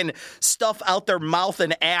fucking stuff out their mouth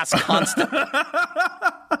and ass constantly.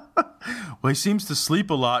 Well, he seems to sleep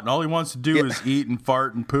a lot, and all he wants to do is eat and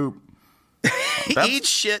fart and poop. Eat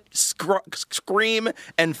shit, scream,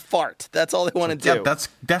 and fart. That's all they want to do. Yeah,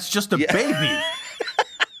 that's just a baby.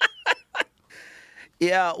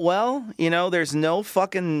 Yeah, well, there's no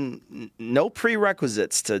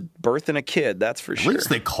prerequisites to birthing a kid, that's for sure. At least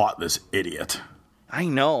they caught this idiot. I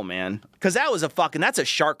know, man. Because that's a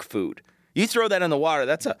shark food. You throw that in the water,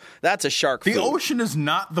 that's a shark food. The ocean is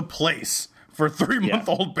not the place for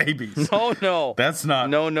 3-month-old babies. No. That's not.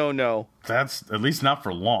 No. That's at least not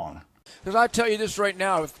for long. Because I'll tell you this right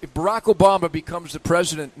now, if Barack Obama becomes the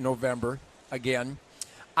president in November again,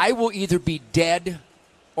 I will either be dead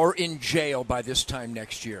or in jail by this time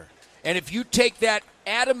next year. And if you take that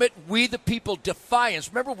adamant we the people defiance,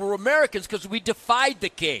 remember we're Americans because we defied the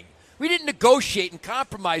king. We didn't negotiate and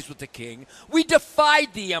compromise with the king. We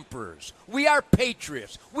defied the emperors. We are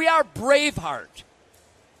patriots. We are Braveheart.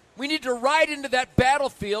 We need to ride into that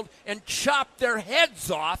battlefield and chop their heads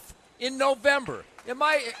off in November.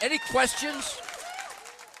 Any questions?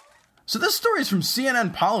 So this story is from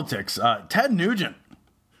CNN Politics. Ted Nugent.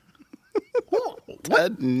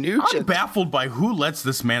 Ted Nugent. I'm baffled by who lets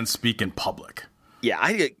this man speak in public. Yeah,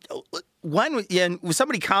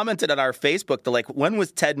 somebody commented on our Facebook, when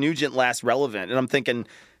was Ted Nugent last relevant? And I'm thinking,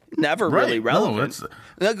 never really relevant.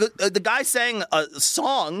 No, the guy sang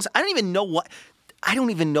songs. I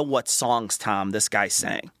don't even know what songs, Tom, this guy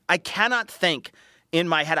sang. I cannot think in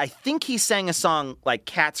my head. I think he sang a song like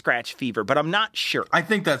Cat Scratch Fever, but I'm not sure. I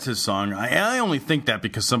think that's his song. I only think that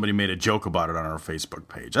because somebody made a joke about it on our Facebook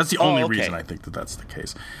page. That's the only reason I think that's the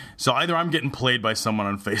case. So either I'm getting played by someone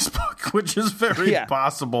on Facebook, which is very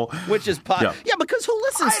possible. Yeah, because who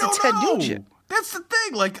listens to Ted Nugent? That's the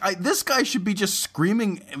thing. This guy should be just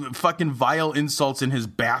screaming fucking vile insults in his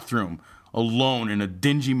bathroom alone in a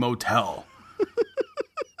dingy motel.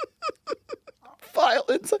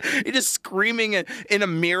 He's just screaming in a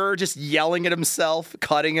mirror, just yelling at himself,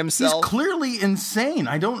 cutting himself. He's clearly insane.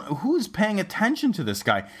 Who's paying attention to this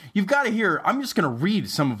guy? You've got to hear. I'm just going to read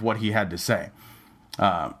some of what he had to say.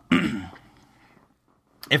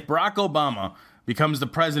 If Barack Obama becomes the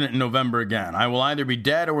president in November again, I will either be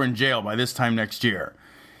dead or in jail by this time next year.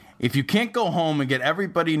 If you can't go home and get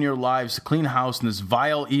everybody in your lives to clean house in this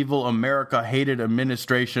vile, evil, America-hated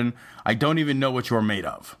administration, I don't even know what you're made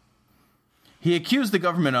of. He accused the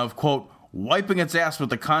government of, quote, wiping its ass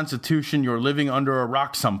with the Constitution. You're living under a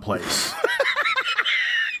rock someplace.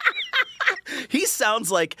 He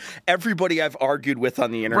sounds like everybody I've argued with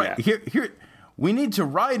on the internet. Right. Here, we need to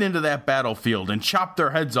ride into that battlefield and chop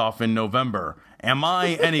their heads off in November. Am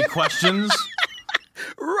I any questions?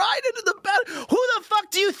 Ride into the battle. Who the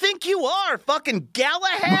fuck do you think you are? Fucking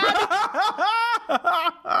Galahad?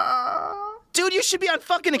 Dude, you should be on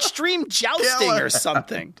fucking Extreme Jousting or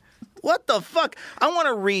something. What the fuck? I want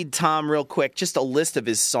to read, Tom, real quick, just a list of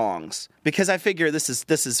his songs, because I figure this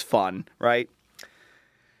is fun, right?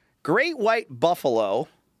 Great White Buffalo,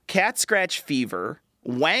 Cat Scratch Fever,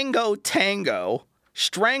 Wango Tango,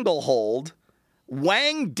 Stranglehold,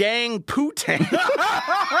 Wang Dang Poo-Tang.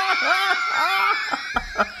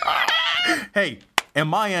 Hey,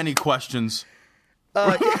 am I any questions?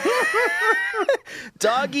 Dog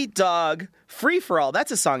Eat Dog, Free For All.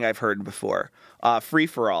 That's a song I've heard before. Free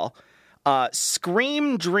For All.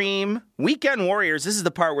 Scream Dream, Weekend Warriors. This is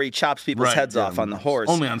the part where he chops people's heads off on the horse.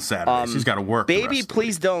 Only on Saturdays. He's got to work. Baby,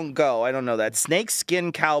 Please Don't Go. I don't know that. Snake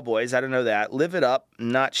Skin Cowboys. I don't know that. Live It Up.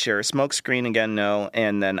 Not sure. Smoke Screen again. No.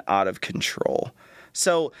 And then Out of Control.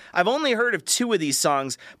 So I've only heard of 2 of these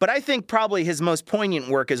songs, but I think probably his most poignant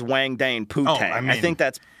work is Wang Dang Poo-Tang. I think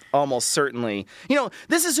that's almost certainly.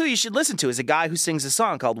 This is who you should listen to, is a guy who sings a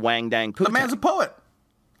song called Wang Dang Poo-Tang. The man's a poet.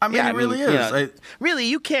 I mean, he really is. Really,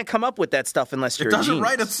 you can't come up with that stuff unless you're a genius. It doesn't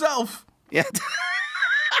write itself. Yeah.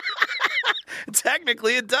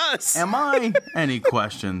 Technically, it does. Am I any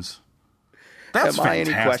questions? That's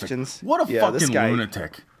fantastic. Any questions? What a fucking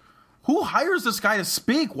lunatic. Who hires this guy to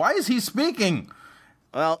speak? Why is he speaking?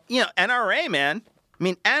 Well, NRA, man. I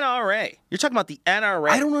mean, NRA. You're talking about the NRA.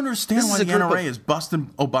 I don't understand why the NRA is busting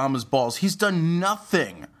Obama's balls. He's done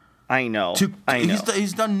nothing. I know.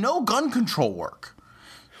 He's done no gun control work.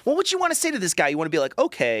 Well, what you want to say to this guy? You want to be like,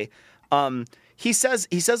 okay, he says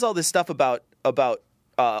all this stuff about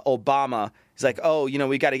Obama. He's like, oh,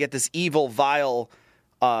 we got to get this evil, vile,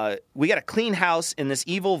 we got to clean house in this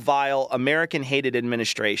evil, vile, American-hated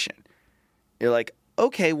administration. You're like,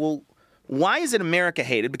 okay, well, why is it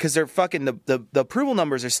America-hated? Because they're fucking the approval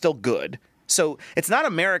numbers are still good. So it's not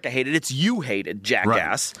America hated, it's you hated,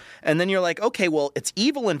 jackass. Right. And then you're like, okay, well, it's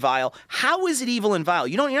evil and vile. How is it evil and vile?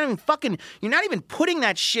 You're not even putting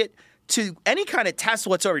that shit to any kind of test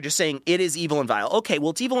whatsoever. You're just saying it is evil and vile. Okay, well,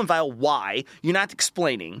 it's evil and vile. Why? You're not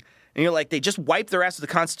explaining. And you're like, they just wipe their ass with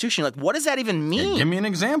the Constitution. Like, what does that even mean? Yeah, give me an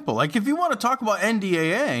example. Like, if you want to talk about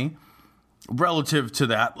NDAA relative to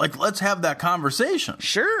that, like, let's have that conversation.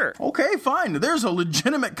 Sure. Okay, fine. There's a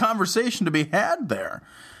legitimate conversation to be had there.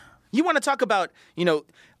 You want to talk about,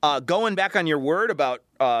 going back on your word about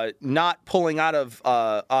not pulling out of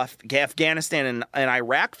Afghanistan and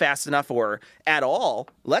Iraq fast enough or at all.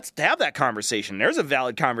 Let's have that conversation. There's a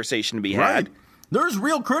valid conversation to be had. Right. There's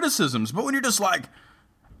real criticisms, but when you're just like,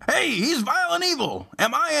 hey, he's vile and evil.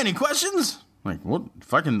 Am I? Any questions? Like, what?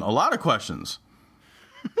 Fucking a lot of questions.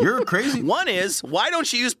 You're crazy. One is, why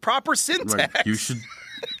don't you use proper syntax? Like, you should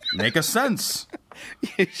make a sense.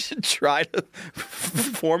 You should try to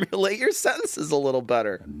formulate your sentences a little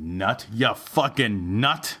better. Nut. You fucking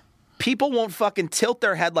nut. People won't fucking tilt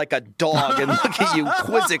their head like a dog and look at you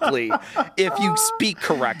quizzically if you speak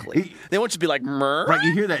correctly. They won't just be like, murr. Right,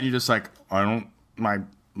 you hear that and you're just like, I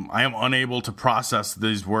am unable to process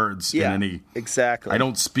these words in any... exactly. I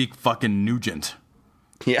don't speak fucking Nugent.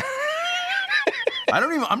 Yeah.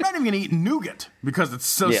 I'm not even going to eat nougat because it's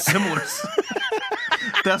so similar.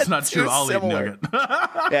 That's not true. I'll eat nougat.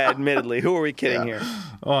 Yeah, admittedly. Who are we kidding here?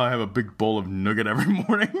 Oh, I have a big bowl of nougat every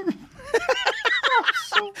morning.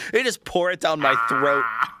 They just pour it down my throat.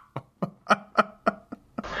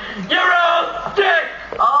 You're all dead!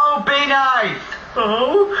 Oh, be nice!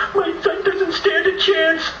 Oh, my son doesn't stand a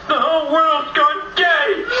chance. The whole world's gone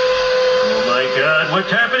gay. Oh my God,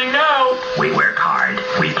 what's happening now? We work hard.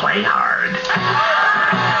 We play hard.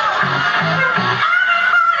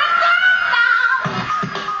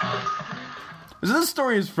 This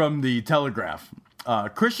story is from the Telegraph.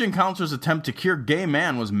 Christian counselor's attempt to cure gay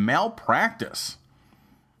man was malpractice.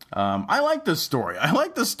 I like this story. I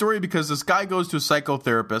like this story because this guy goes to a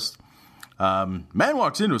psychotherapist. Man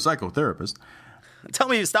walks into a psychotherapist.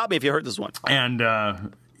 Stop me if you heard this one. And,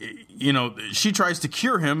 she tries to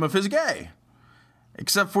cure him of his gay.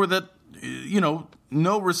 Except for that,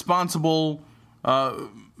 no responsible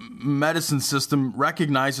medicine system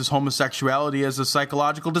recognizes homosexuality as a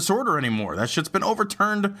psychological disorder anymore. That shit's been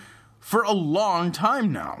overturned for a long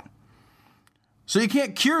time now. So you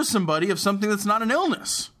can't cure somebody of something that's not an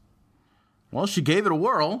illness. Well, she gave it a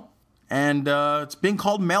whirl, and it's being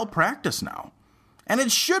called malpractice now. And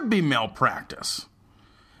it should be malpractice.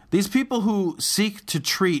 These people who seek to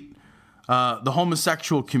treat the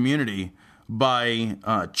homosexual community by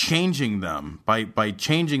changing them, by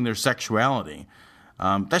changing their sexuality,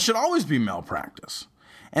 that should always be malpractice.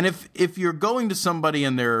 And if you're going to somebody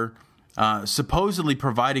and they're supposedly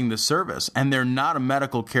providing this service and they're not a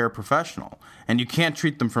medical care professional and you can't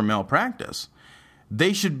treat them for malpractice,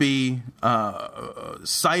 they should be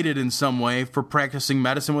cited in some way for practicing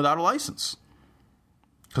medicine without a license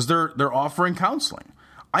because they're offering counseling.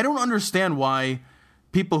 I don't understand why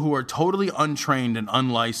people who are totally untrained and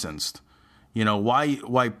unlicensed,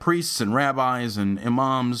 why priests and rabbis and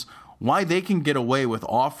imams, why they can get away with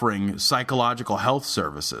offering psychological health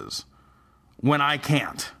services when I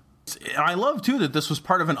can't. And I love, too, that this was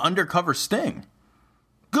part of an undercover sting.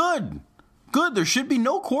 Good. There should be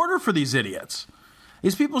no quarter for these idiots.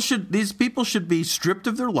 These people should be stripped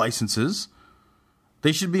of their licenses.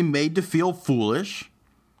 They should be made to feel foolish.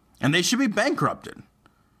 And they should be bankrupted.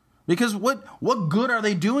 Because what good are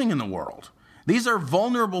they doing in the world? These are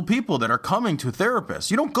vulnerable people that are coming to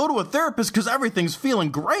therapists. You don't go to a therapist because everything's feeling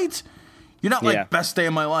great. You're not like, best day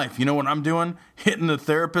of my life. You know what I'm doing? Hitting the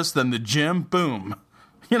therapist, then the gym, boom.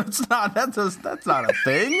 That's not a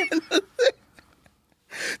thing.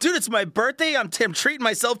 Dude, it's my birthday. I'm treating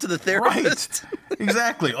myself to the therapist. Right.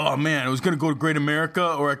 Exactly. Oh, man, I was going to go to Great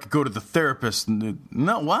America or I could go to the therapist.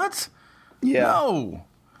 No, what? Yeah. No.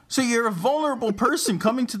 So you're a vulnerable person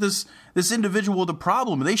coming to this individual with a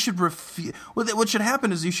problem. They should what should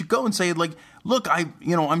happen is you should go and say, like, look,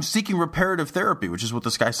 I'm seeking reparative therapy, which is what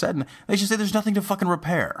this guy said. And they should say there's nothing to fucking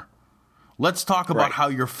repair. Let's talk about how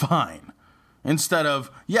you're fine. Instead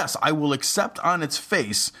of, yes, I will accept on its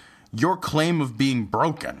face your claim of being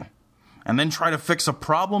broken. And then try to fix a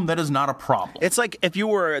problem that is not a problem. It's like if you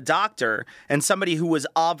were a doctor and somebody who was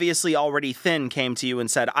obviously already thin came to you and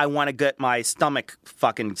said, I want to get my stomach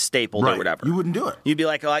fucking stapled or whatever. You wouldn't do it. You'd be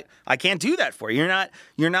like, I can't do that for you.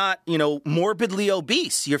 You're not, morbidly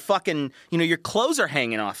obese. You're fucking, your clothes are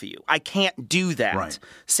hanging off of you. I can't do that. Right.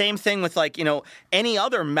 Same thing with any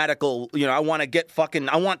other medical, I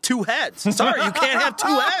want 2 heads. Sorry, you can't have 2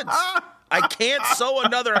 heads. I can't sew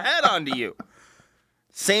another head onto you.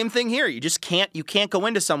 Same thing here. You can't go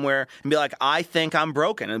into somewhere and be like, I think I'm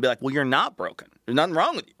broken. And be like, well, you're not broken. There's nothing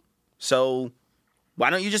wrong with you. So why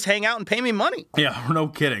don't you just hang out and pay me money? Yeah, no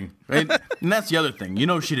kidding. And that's the other thing. You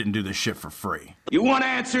know she didn't do this shit for free. You want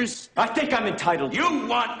answers? I think I'm entitled. You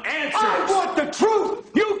want answers? I want the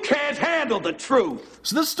truth! You can't handle the truth!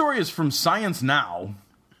 So this story is from Science Now.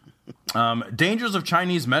 Dangers of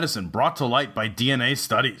Chinese medicine brought to light by DNA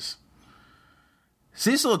studies.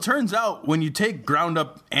 Cecil, it turns out when you take ground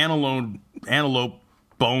up antelope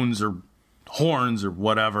bones or horns or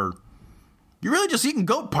whatever, you're really just eating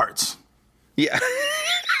goat parts. Yeah.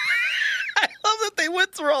 I love that they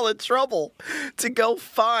went through all the trouble to go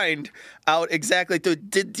find out exactly,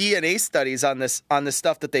 did DNA studies on this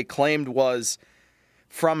stuff that they claimed was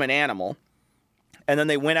from an animal. And then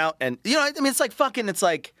they went out and, it's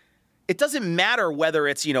like, it doesn't matter whether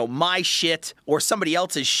it's, my shit or somebody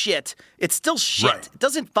else's shit. It's still shit. Right. It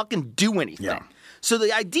doesn't fucking do anything. Yeah. So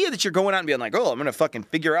the idea that you're going out and being like, oh, I'm going to fucking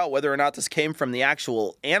figure out whether or not this came from the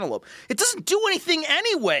actual antelope. It doesn't do anything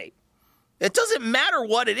anyway. It doesn't matter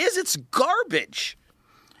what it is. It's garbage.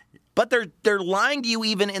 But they're lying to you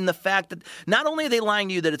even in the fact that not only are they lying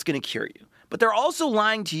to you that it's going to cure you, but they're also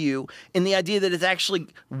lying to you in the idea that it's actually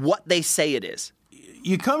what they say it is.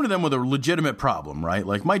 You come to them with a legitimate problem, right?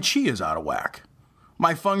 Like, my chi is out of whack.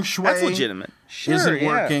 My feng shui That's legitimate. Sure, isn't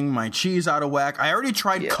working. My chi's out of whack. I already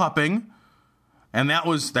tried cupping, and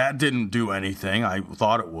that didn't do anything. I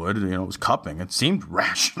thought it would. It was cupping. It seemed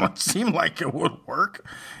rational. It seemed like it would work.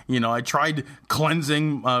 I tried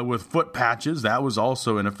cleansing with foot patches. That was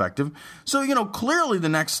also ineffective. So, clearly the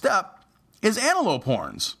next step is antelope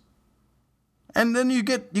horns. And then you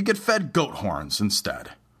get fed goat horns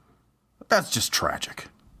instead. That's just tragic.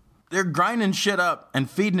 They're grinding shit up and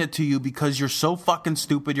feeding it to you because you're so fucking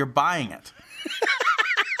stupid you're buying it.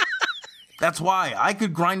 That's why. I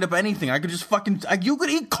could grind up anything. I could just you could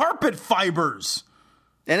eat carpet fibers.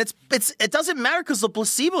 And it doesn't matter because the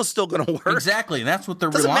placebo is still going to work. Exactly. And that's what they're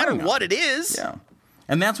relying on. Doesn't matter what it is. Yeah.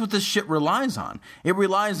 And that's what this shit relies on. It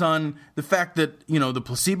relies on the fact that, the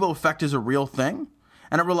placebo effect is a real thing.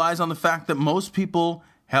 And it relies on the fact that most people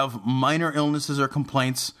have minor illnesses or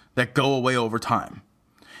complaints that go away over time.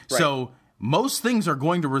 Right. So most things are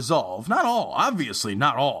going to resolve. Not all, obviously,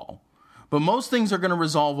 not all. But most things are going to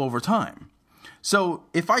resolve over time. So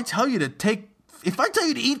if I tell you to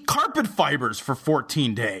eat carpet fibers for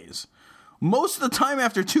 14 days, most of the time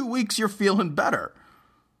after 2 weeks, you're feeling better.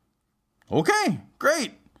 Okay,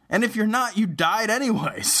 great. And if you're not, you died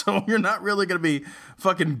anyway. So you're not really going to be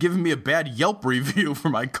fucking giving me a bad Yelp review for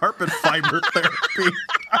my carpet fiber therapy.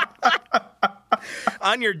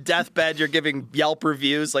 On your deathbed, you're giving Yelp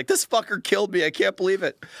reviews like, this fucker killed me. I can't believe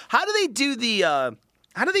it. How do they do the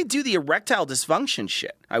erectile dysfunction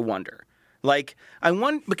shit? I wonder.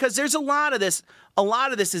 Because there's a lot of this. A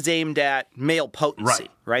lot of this is aimed at male potency,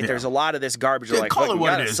 right? Yeah. There's a lot of this garbage. Yeah, call it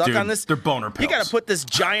what it is, dude. On this. They're boner pills. You got to put this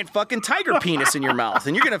giant fucking tiger penis in your mouth,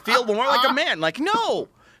 and you're going to feel more like a man. Like, no,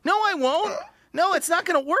 I won't. No, it's not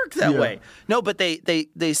going to work that way. No, but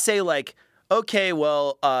they say like, okay,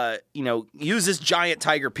 well, use this giant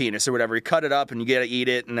tiger penis or whatever. You cut it up and you got to eat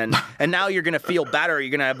it, and now you're going to feel better.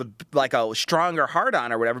 You're going to have a stronger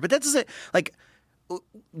hard-on or whatever. But that doesn't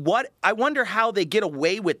what I wonder how they get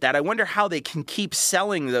away with that. I wonder how they can keep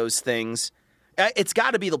selling those things. It's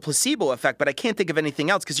got to be the placebo effect, but I can't think of anything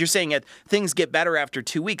else because you're saying that things get better after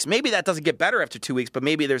 2 weeks. Maybe that doesn't get better after 2 weeks, but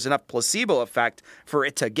maybe there's enough placebo effect for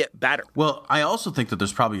it to get better. Well, I also think that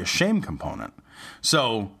there's probably a shame component.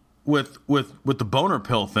 So with the boner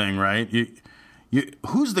pill thing, right?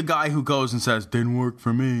 Who's the guy who goes and says, "Didn't work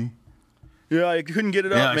for me"? Yeah, I couldn't get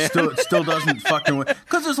it up, man. It still doesn't fucking work.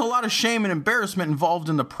 Because there's a lot of shame and embarrassment involved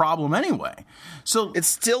in the problem anyway. So it's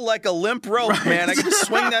still like a limp rope, right? Man. I can just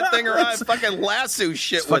swing that thing around and fucking lasso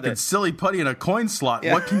shit with fucking it. Silly putty in a coin slot.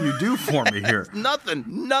 Yeah. What can you do for me here? Nothing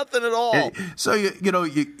at all. So,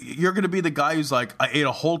 you're going to be the guy who's like, I ate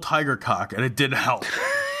a whole tiger cock and it didn't help.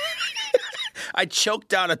 I choked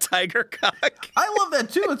down a tiger cock. I love that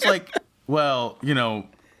too. It's like, well,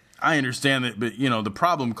 I understand that, but the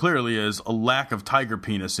problem clearly is a lack of tiger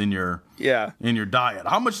penis in your diet.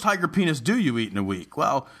 How much tiger penis do you eat in a week?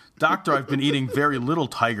 Well, doctor, I've been eating very little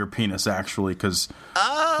tiger penis actually, because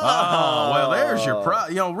well, there's your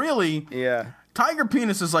problem. Really, tiger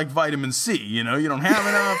penis is like vitamin C. You don't have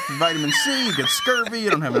enough vitamin C, you get scurvy.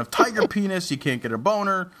 You don't have enough tiger penis, you can't get a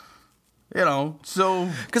boner. So...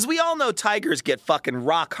 Because we all know tigers get fucking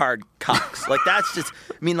rock-hard cocks. That's just...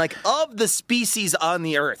 of the species on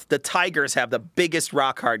the earth, the tigers have the biggest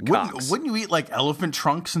rock-hard cocks. Wouldn't you eat, elephant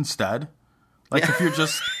trunks instead? If you're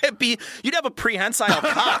just... You'd have a prehensile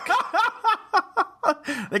cock.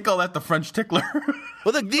 They call that the French tickler.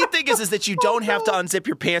 Well, the neat thing is that you don't have to unzip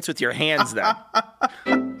your pants with your hands then.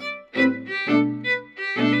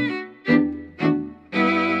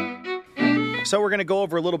 So we're going to go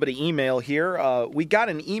over a little bit of email here. We got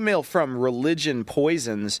an email from Religion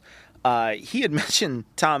Poisons. He had mentioned,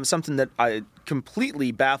 Tom, something that I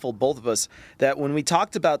completely baffled both of us, that when we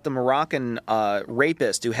talked about the Moroccan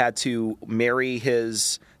rapist who had to marry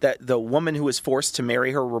the woman who was forced to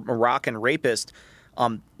marry her Moroccan rapist,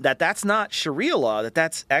 that's not Sharia law,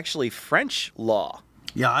 that's actually French law.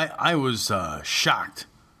 Yeah, I was shocked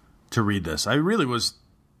to read this. I really was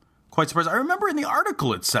quite surprised. I remember in the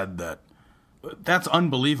article it said that. That's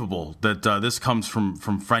unbelievable that this comes from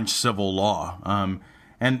French civil law.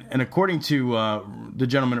 And according to the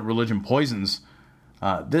gentleman at Religion Poisons,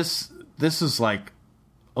 this is like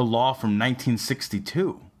a law from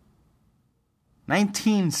 1962.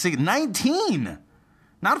 19!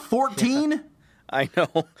 Not 14! Yeah, I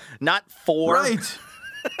know. Not 4. Right.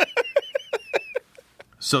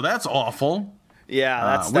 So that's awful. Yeah,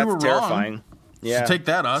 that's terrifying. Wrong. Yeah. So take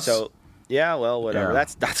that, us. So, yeah, well, whatever. Yeah.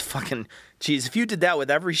 That's fucking... Jeez, if you did that with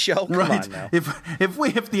every show, come on now.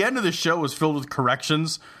 If the end of the show was filled with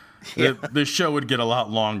corrections, the show would get a lot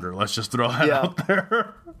longer. Let's just throw that out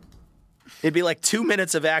there. It'd be like 2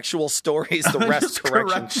 minutes of actual stories, the rest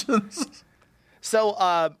corrections.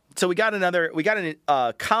 So we got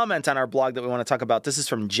a comment on our blog that we want to talk about. This is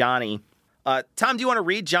from Johnny. Tom, do you want to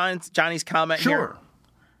read Johnny's comment here? Sure.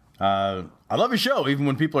 I love your show, even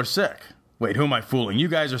when people are sick. Wait, who am I fooling? You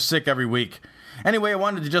guys are sick every week. Anyway, I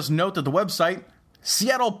wanted to just note that the website,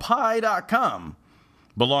 SeattlePie.com,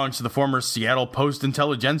 belongs to the former Seattle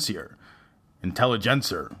Post-Intelligencer.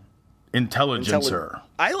 Intelligencer.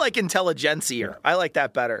 I like Intelligencer. I like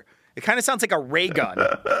that better. It kind of sounds like a ray gun.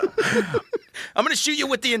 I'm going to shoot you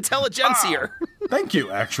with the Intelligencer. Thank you,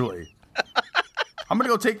 actually. I'm going to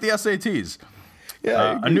go take the SATs.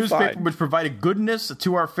 Yeah, a newspaper which provided goodness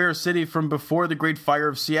to our fair city from before the Great Fire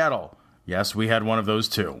of Seattle. Yes, we had one of those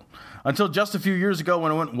too. Until just a few years ago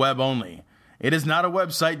when it went web only. It is not a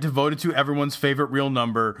website devoted to everyone's favorite real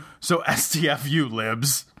number, so STFU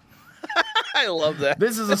libs. I love that.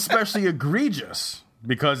 This is especially egregious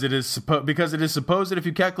because it is supposed that if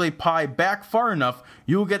you calculate pi back far enough,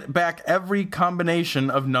 you will get back every combination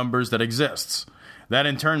of numbers that exists. That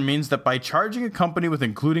in turn means that by charging a company with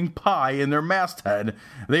including pi in their masthead,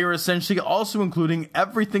 they are essentially also including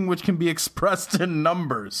everything which can be expressed in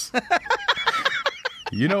numbers.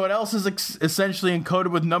 You know what else is essentially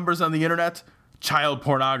encoded with numbers on the internet? Child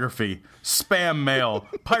pornography, spam mail,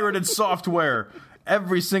 pirated software,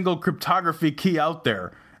 every single cryptography key out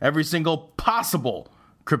there, every single possible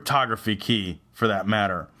cryptography key, for that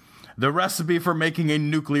matter. The recipe for making a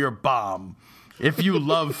nuclear bomb. If you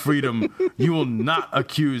love freedom, you will not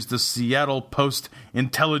accuse the Seattle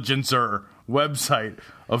Post-Intelligencer website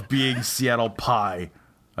of being Seattle Pie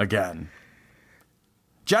again.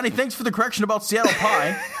 Johnny, thanks for the correction about Seattle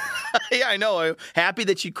Pie. Yeah, I know. I'm happy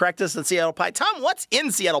that you correct us on Seattle Pie. Tom, what's in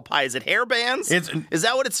Seattle Pie? Is it hair bands? Is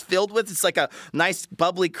that what it's filled with? It's like a nice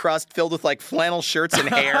bubbly crust filled with like flannel shirts and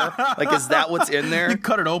hair. Like, is that what's in there? You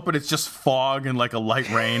cut it open, it's just fog and like a light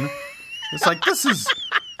rain. It's like, this is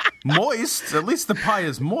moist. At least the pie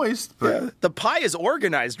is moist. But yeah, the pie is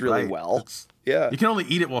organized really well. Yeah. You can only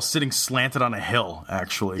eat it while sitting slanted on a hill,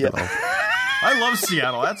 actually. Yeah. I love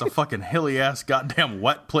Seattle. That's a fucking hilly-ass goddamn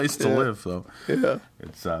wet place to live. So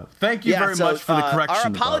it's thank you very much for the correction.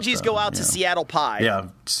 Our apologies go out to Seattle Pie. Yeah,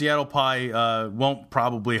 Seattle Pie won't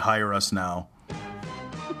probably hire us now.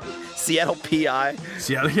 Seattle PI?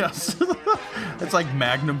 Seattle, yes. It's like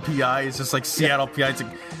Magnum PI. It's just like Seattle PI. It's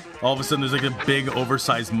like, all of a sudden there's like a big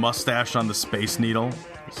oversized mustache on the Space Needle.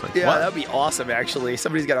 It's like, yeah, what? that'd be awesome, actually.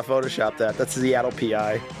 Somebody's got to Photoshop that. That's Seattle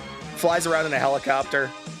PI. Flies around in a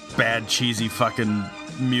helicopter. Bad, cheesy fucking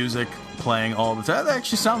music playing all the time. That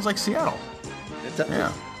actually sounds like Seattle. It does.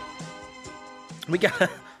 Yeah. We got...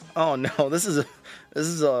 Oh, no. This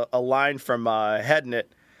is a line from Headnit.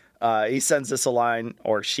 He sends us a line,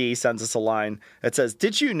 or she sends us a line that says,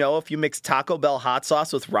 "Did you know if you mix Taco Bell hot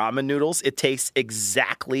sauce with ramen noodles, it tastes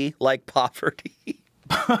exactly like poverty?"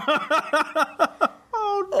 Oh,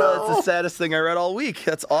 no. Oh, that's the saddest thing I read all week.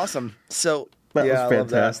 That's awesome. So, that yeah, was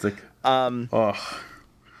fantastic. I love that.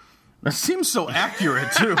 That seems so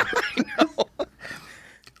accurate, too. I know.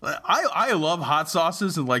 I love hot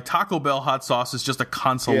sauces, and like Taco Bell hot sauce is just a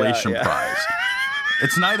consolation prize.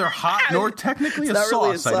 It's neither hot nor technically a sauce.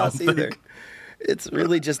 Really a sauce, I don't either. think. It's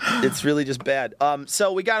really just bad.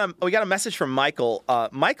 So we got a message from Michael.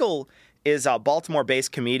 Michael is a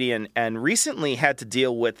Baltimore-based comedian and recently had to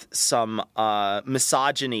deal with some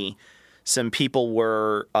misogyny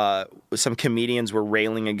some comedians were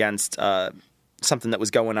railing against something that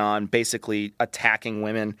was going on, basically attacking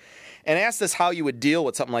women, and asked us how you would deal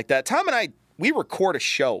with something like that. Tom and I, we record a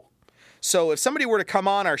show. So if somebody were to come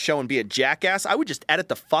on our show and be a jackass, I would just edit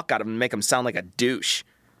the fuck out of him and make him sound like a douche.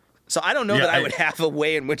 So I don't know that I would have a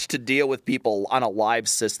way in which to deal with people on a live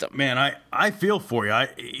system. Man, I feel for you.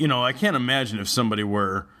 I can't imagine if somebody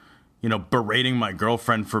were, berating my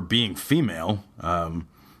girlfriend for being female,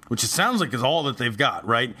 which it sounds like is all that they've got,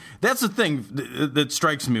 right? That's the thing that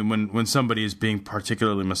strikes me when somebody is being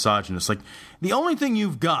particularly misogynist. Like, the only thing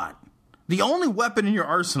you've got, the only weapon in your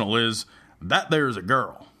arsenal is that there's a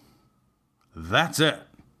girl. That's it.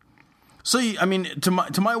 So,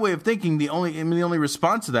 to my way of thinking, the only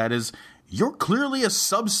response to that is you're clearly a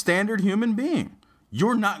substandard human being.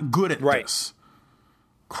 You're not good at this.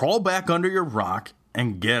 Crawl back under your rock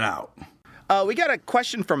and get out. We got a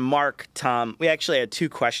question from Mark, Tom. We actually had two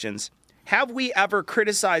questions. Have we ever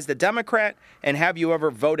criticized a Democrat, and have you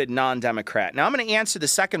ever voted non-Democrat? Now, I'm going to answer the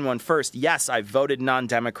second one first. Yes, I've voted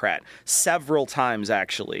non-Democrat several times,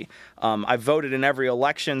 actually. I've voted in every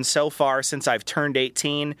election so far since I've turned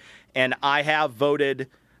 18, and I have voted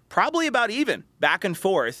probably about even, back and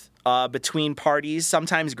forth, between parties,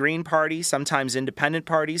 sometimes Green Party, sometimes Independent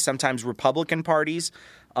parties, sometimes Republican parties,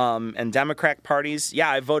 and Democrat parties. Yeah,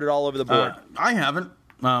 I voted all over the board. I haven't.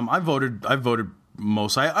 I voted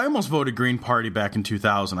most. I almost voted Green Party back in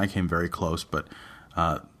 2000. I came very close, but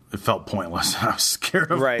it felt pointless. I was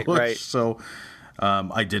scared of Bush, right. So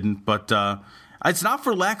I didn't. But it's not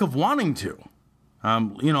for lack of wanting to. I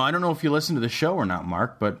don't know if you listen to the show or not,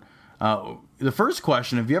 Mark, but the first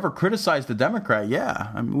question: have you ever criticized a Democrat?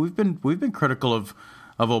 Yeah, I mean, we've been critical of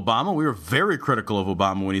Obama. We were very critical of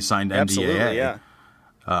Obama when he signed NDAA. Absolutely, yeah.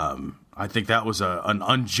 I think that was an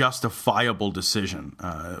unjustifiable decision.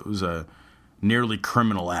 It was a nearly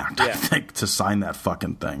criminal act, I think, to sign that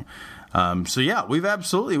fucking thing.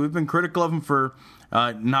 We've been critical of him for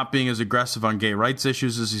not being as aggressive on gay rights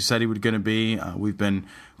issues as he said he was going to be. We've been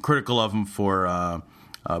critical of him for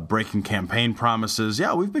breaking campaign promises.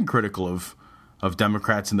 Yeah, we've been critical of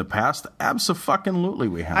Democrats in the past. Abso-fucking-lutely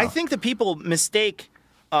we have. I think that people mistake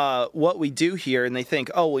what we do here, and they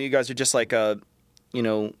think, oh, well, you guys are just like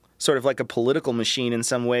sort of like a political machine in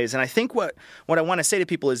some ways. And I think what I want to say to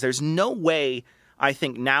people is there's no way, I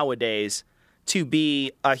think, nowadays to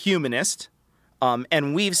be a humanist.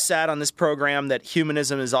 And we've said on this program that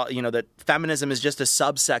humanism is, that feminism is just a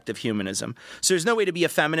subsect of humanism. So there's no way to be a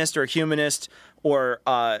feminist or a humanist or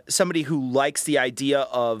somebody who likes the idea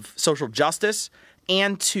of social justice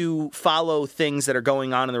and to follow things that are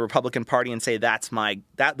going on in the Republican Party and say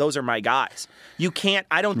those are my guys. You can't.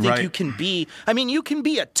 I don't think you can be. I mean, you can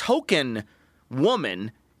be a token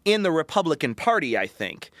woman in the Republican Party, I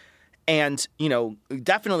think, and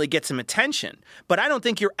definitely get some attention. But I don't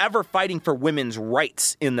think you're ever fighting for women's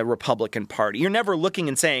rights in the Republican Party. You're never looking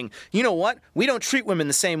and saying, you know what, we don't treat women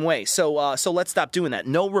the same way, so let's stop doing that.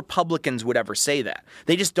 No Republicans would ever say that.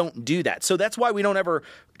 They just don't do that. So that's why we don't ever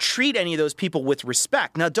treat any of those people with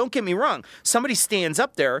respect. Now, don't get me wrong. Somebody stands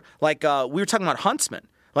up there, like we were talking about Huntsman.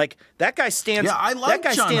 Like, that guy stands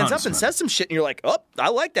up and says some shit, and you're like, oh, I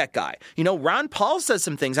like that guy. Ron Paul says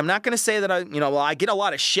some things. I'm not going to say that I get a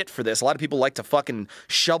lot of shit for this. A lot of people like to fucking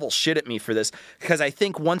shovel shit at me for this, because I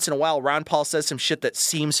think once in a while Ron Paul says some shit that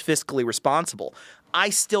seems fiscally responsible.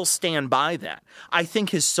 I still stand by that. I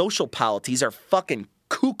think his social policies are fucking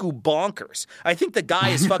cuckoo bonkers. I think the guy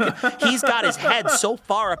is fucking, he's got his head so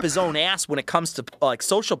far up his own ass when it comes to like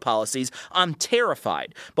social policies. I'm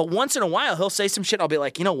terrified. But once in a while he'll say some shit. I'll be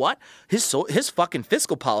like, you know what? His fucking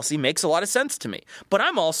fiscal policy makes a lot of sense to me. But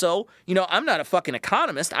I'm also, I'm not a fucking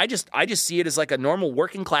economist. I just see it as like a normal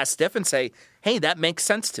working class stiff and say, hey, that makes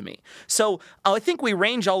sense to me. So I think we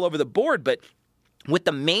range all over the board, but with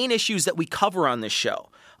the main issues that we cover on this show,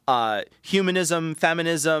 humanism,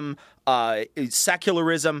 feminism,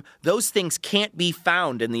 secularism, those things can't be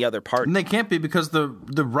found in the other party. And they can't be because the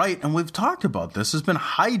right, and we've talked about this, has been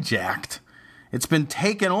hijacked. It's been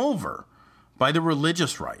taken over by the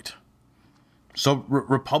religious right. So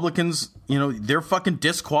Republicans, they're fucking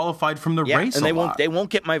disqualified from the race. And they won't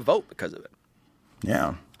get my vote because of it.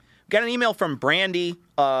 Yeah. Got an email from Brandy,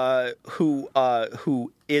 who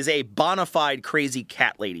is a bona fide crazy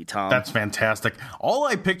cat lady, Tom. That's fantastic. All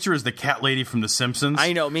I picture is the cat lady from The Simpsons.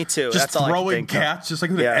 I know, me too. Just That's throwing cats, just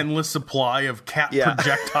like an endless supply of cat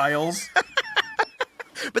projectiles.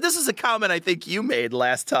 But this is a comment I think you made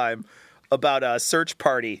last time about a search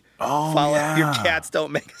party. Oh, Your cats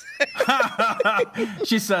don't make sense.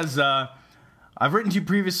 She says, I've written to you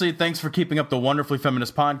previously. Thanks for keeping up the wonderfully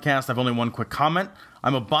feminist podcast. I've only one quick comment.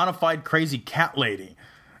 I'm a bona fide crazy cat lady.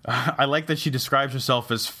 I like that she describes herself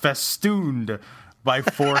as festooned by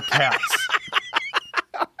 4 cats.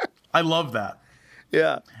 I love that.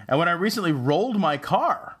 Yeah. And when I recently rolled my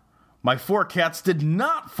car, my 4 cats did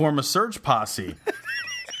not form a search posse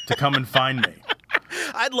to come and find me.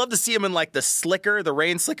 I'd love to see him in like the slicker, the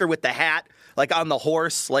rain slicker with the hat, like on the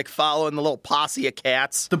horse, like following the little posse of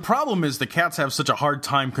cats. The problem is the cats have such a hard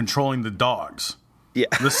time controlling the dogs. Yeah.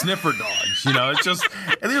 The sniffer dogs, it's just...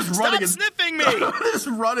 And they're just Stop sniffing me! They just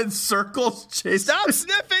run in circles, chasing... Stop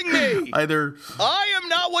sniffing me! I am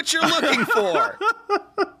not what you're looking for!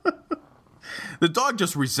 The dog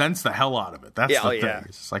just resents the hell out of it. That's the thing. Yeah.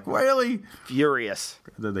 It's just like, really? Furious.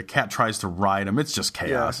 The cat tries to ride him. It's just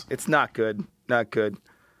chaos. Yeah, it's not good. Not good.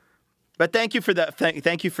 But thank you for that.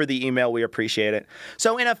 Thank you for the email. We appreciate it.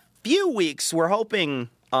 So in a few weeks, we're hoping,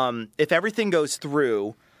 if everything goes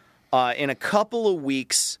through, in a couple of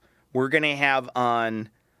weeks, we're going to have on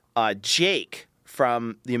Jake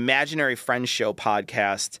from the Imaginary Friends Show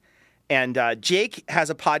podcast. And Jake has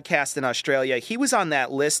a podcast in Australia. He was on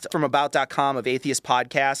that list from About.com of atheist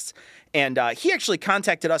podcasts. And he actually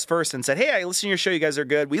contacted us first and said, hey, I listen to your show. You guys are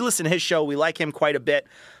good. We listen to his show. We like him quite a bit.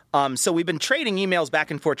 So we've been trading emails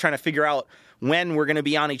back and forth trying to figure out when we're going to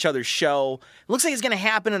be on each other's show. It looks like it's going to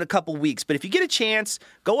happen in a couple weeks. But if you get a chance,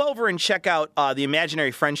 go over and check out the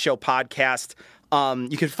Imaginary Friends Show podcast.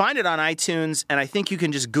 You can find it on iTunes, and I think you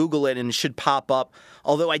can just Google it and it should pop up.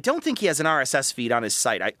 Although I don't think he has an RSS feed on his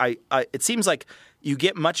site. It seems like you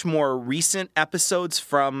get much more recent episodes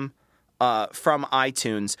from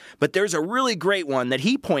iTunes, but there's a really great one that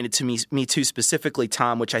he pointed to me to specifically,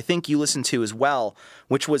 Tom, which I think you listened to as well,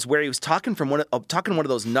 which was where he was talking to one of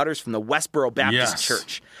those nutters from the Westboro Baptist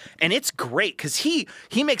Church, and it's great because he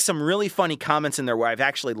makes some really funny comments in there where I've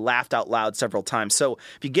actually laughed out loud several times. So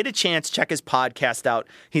if you get a chance, check his podcast out.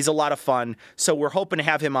 He's a lot of fun. So we're hoping to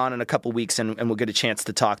have him on in a couple weeks, and we'll get a chance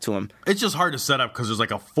to talk to him. It's just hard to set up because there's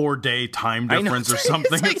like a 4-day time difference or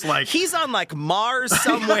something. It's like he's on like Mars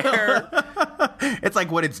somewhere. It's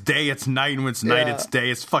like when it's day, it's night, and when it's night, it's day.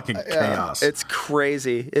 It's fucking chaos. It's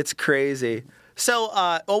crazy. It's crazy.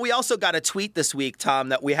 So, we also got a tweet this week, Tom,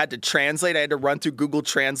 that we had to translate. I had to run through Google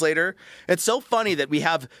Translator. It's so funny that we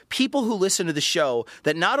have people who listen to the show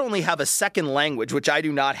that not only have a second language, which I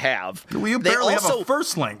do not have. You barely have a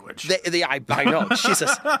first language. I know,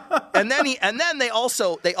 Jesus. And then they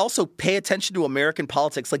also pay attention to American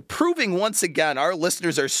politics, like proving once again our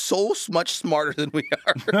listeners are so much smarter than we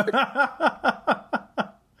are.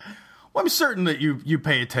 Well, I'm certain that you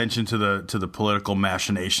pay attention to the political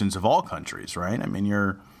machinations of all countries, right? I mean,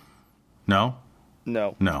 No, me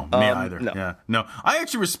either. No. Yeah, no. I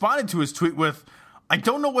actually responded to his tweet with, "I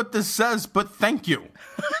don't know what this says, but thank you."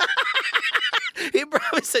 He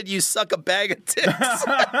probably said, "You suck a bag of dicks."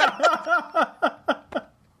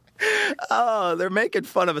 Oh, they're making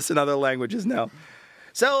fun of us in other languages now.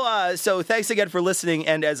 So thanks again for listening,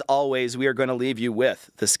 and as always, we are going to leave you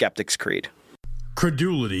with the Skeptic's Creed.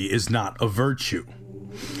 Credulity is not a virtue.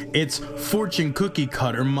 It's fortune cookie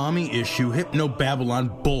cutter, mommy issue,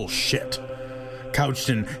 hypno-Babylon bullshit. Couched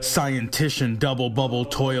in scientician, double bubble,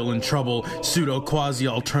 toil and trouble, pseudo quasi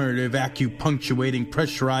alternative, acupunctuating,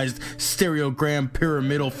 pressurized, stereogram,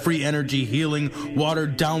 pyramidal, free energy healing,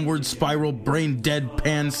 watered downward spiral, brain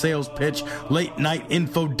deadpan, sales pitch, late night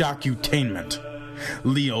info docutainment.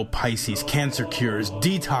 Leo, Pisces, cancer cures,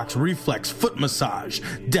 detox, reflex, foot massage,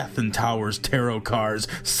 death and towers, tarot cards,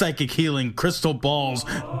 psychic healing, crystal balls,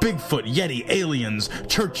 Bigfoot, Yeti, aliens,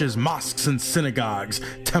 churches, mosques and synagogues,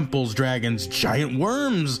 temples, dragons, giant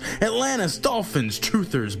worms, Atlantis, dolphins,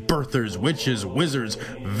 truthers, birthers, witches, wizards,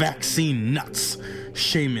 vaccine nuts,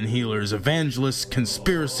 shaman healers, evangelists,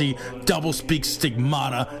 conspiracy, doublespeak,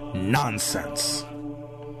 stigmata, nonsense.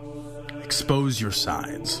 Expose your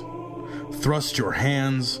sides. Thrust your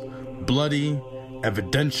hands, bloody,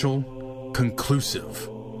 evidential, conclusive.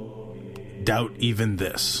 Doubt even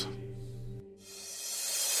this.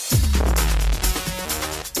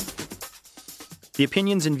 The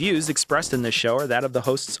opinions and views expressed in this show are that of the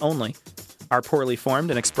hosts only. Our poorly formed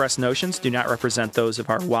and expressed notions do not represent those of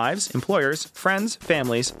our wives, employers, friends,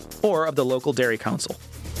 families, or of the local dairy council.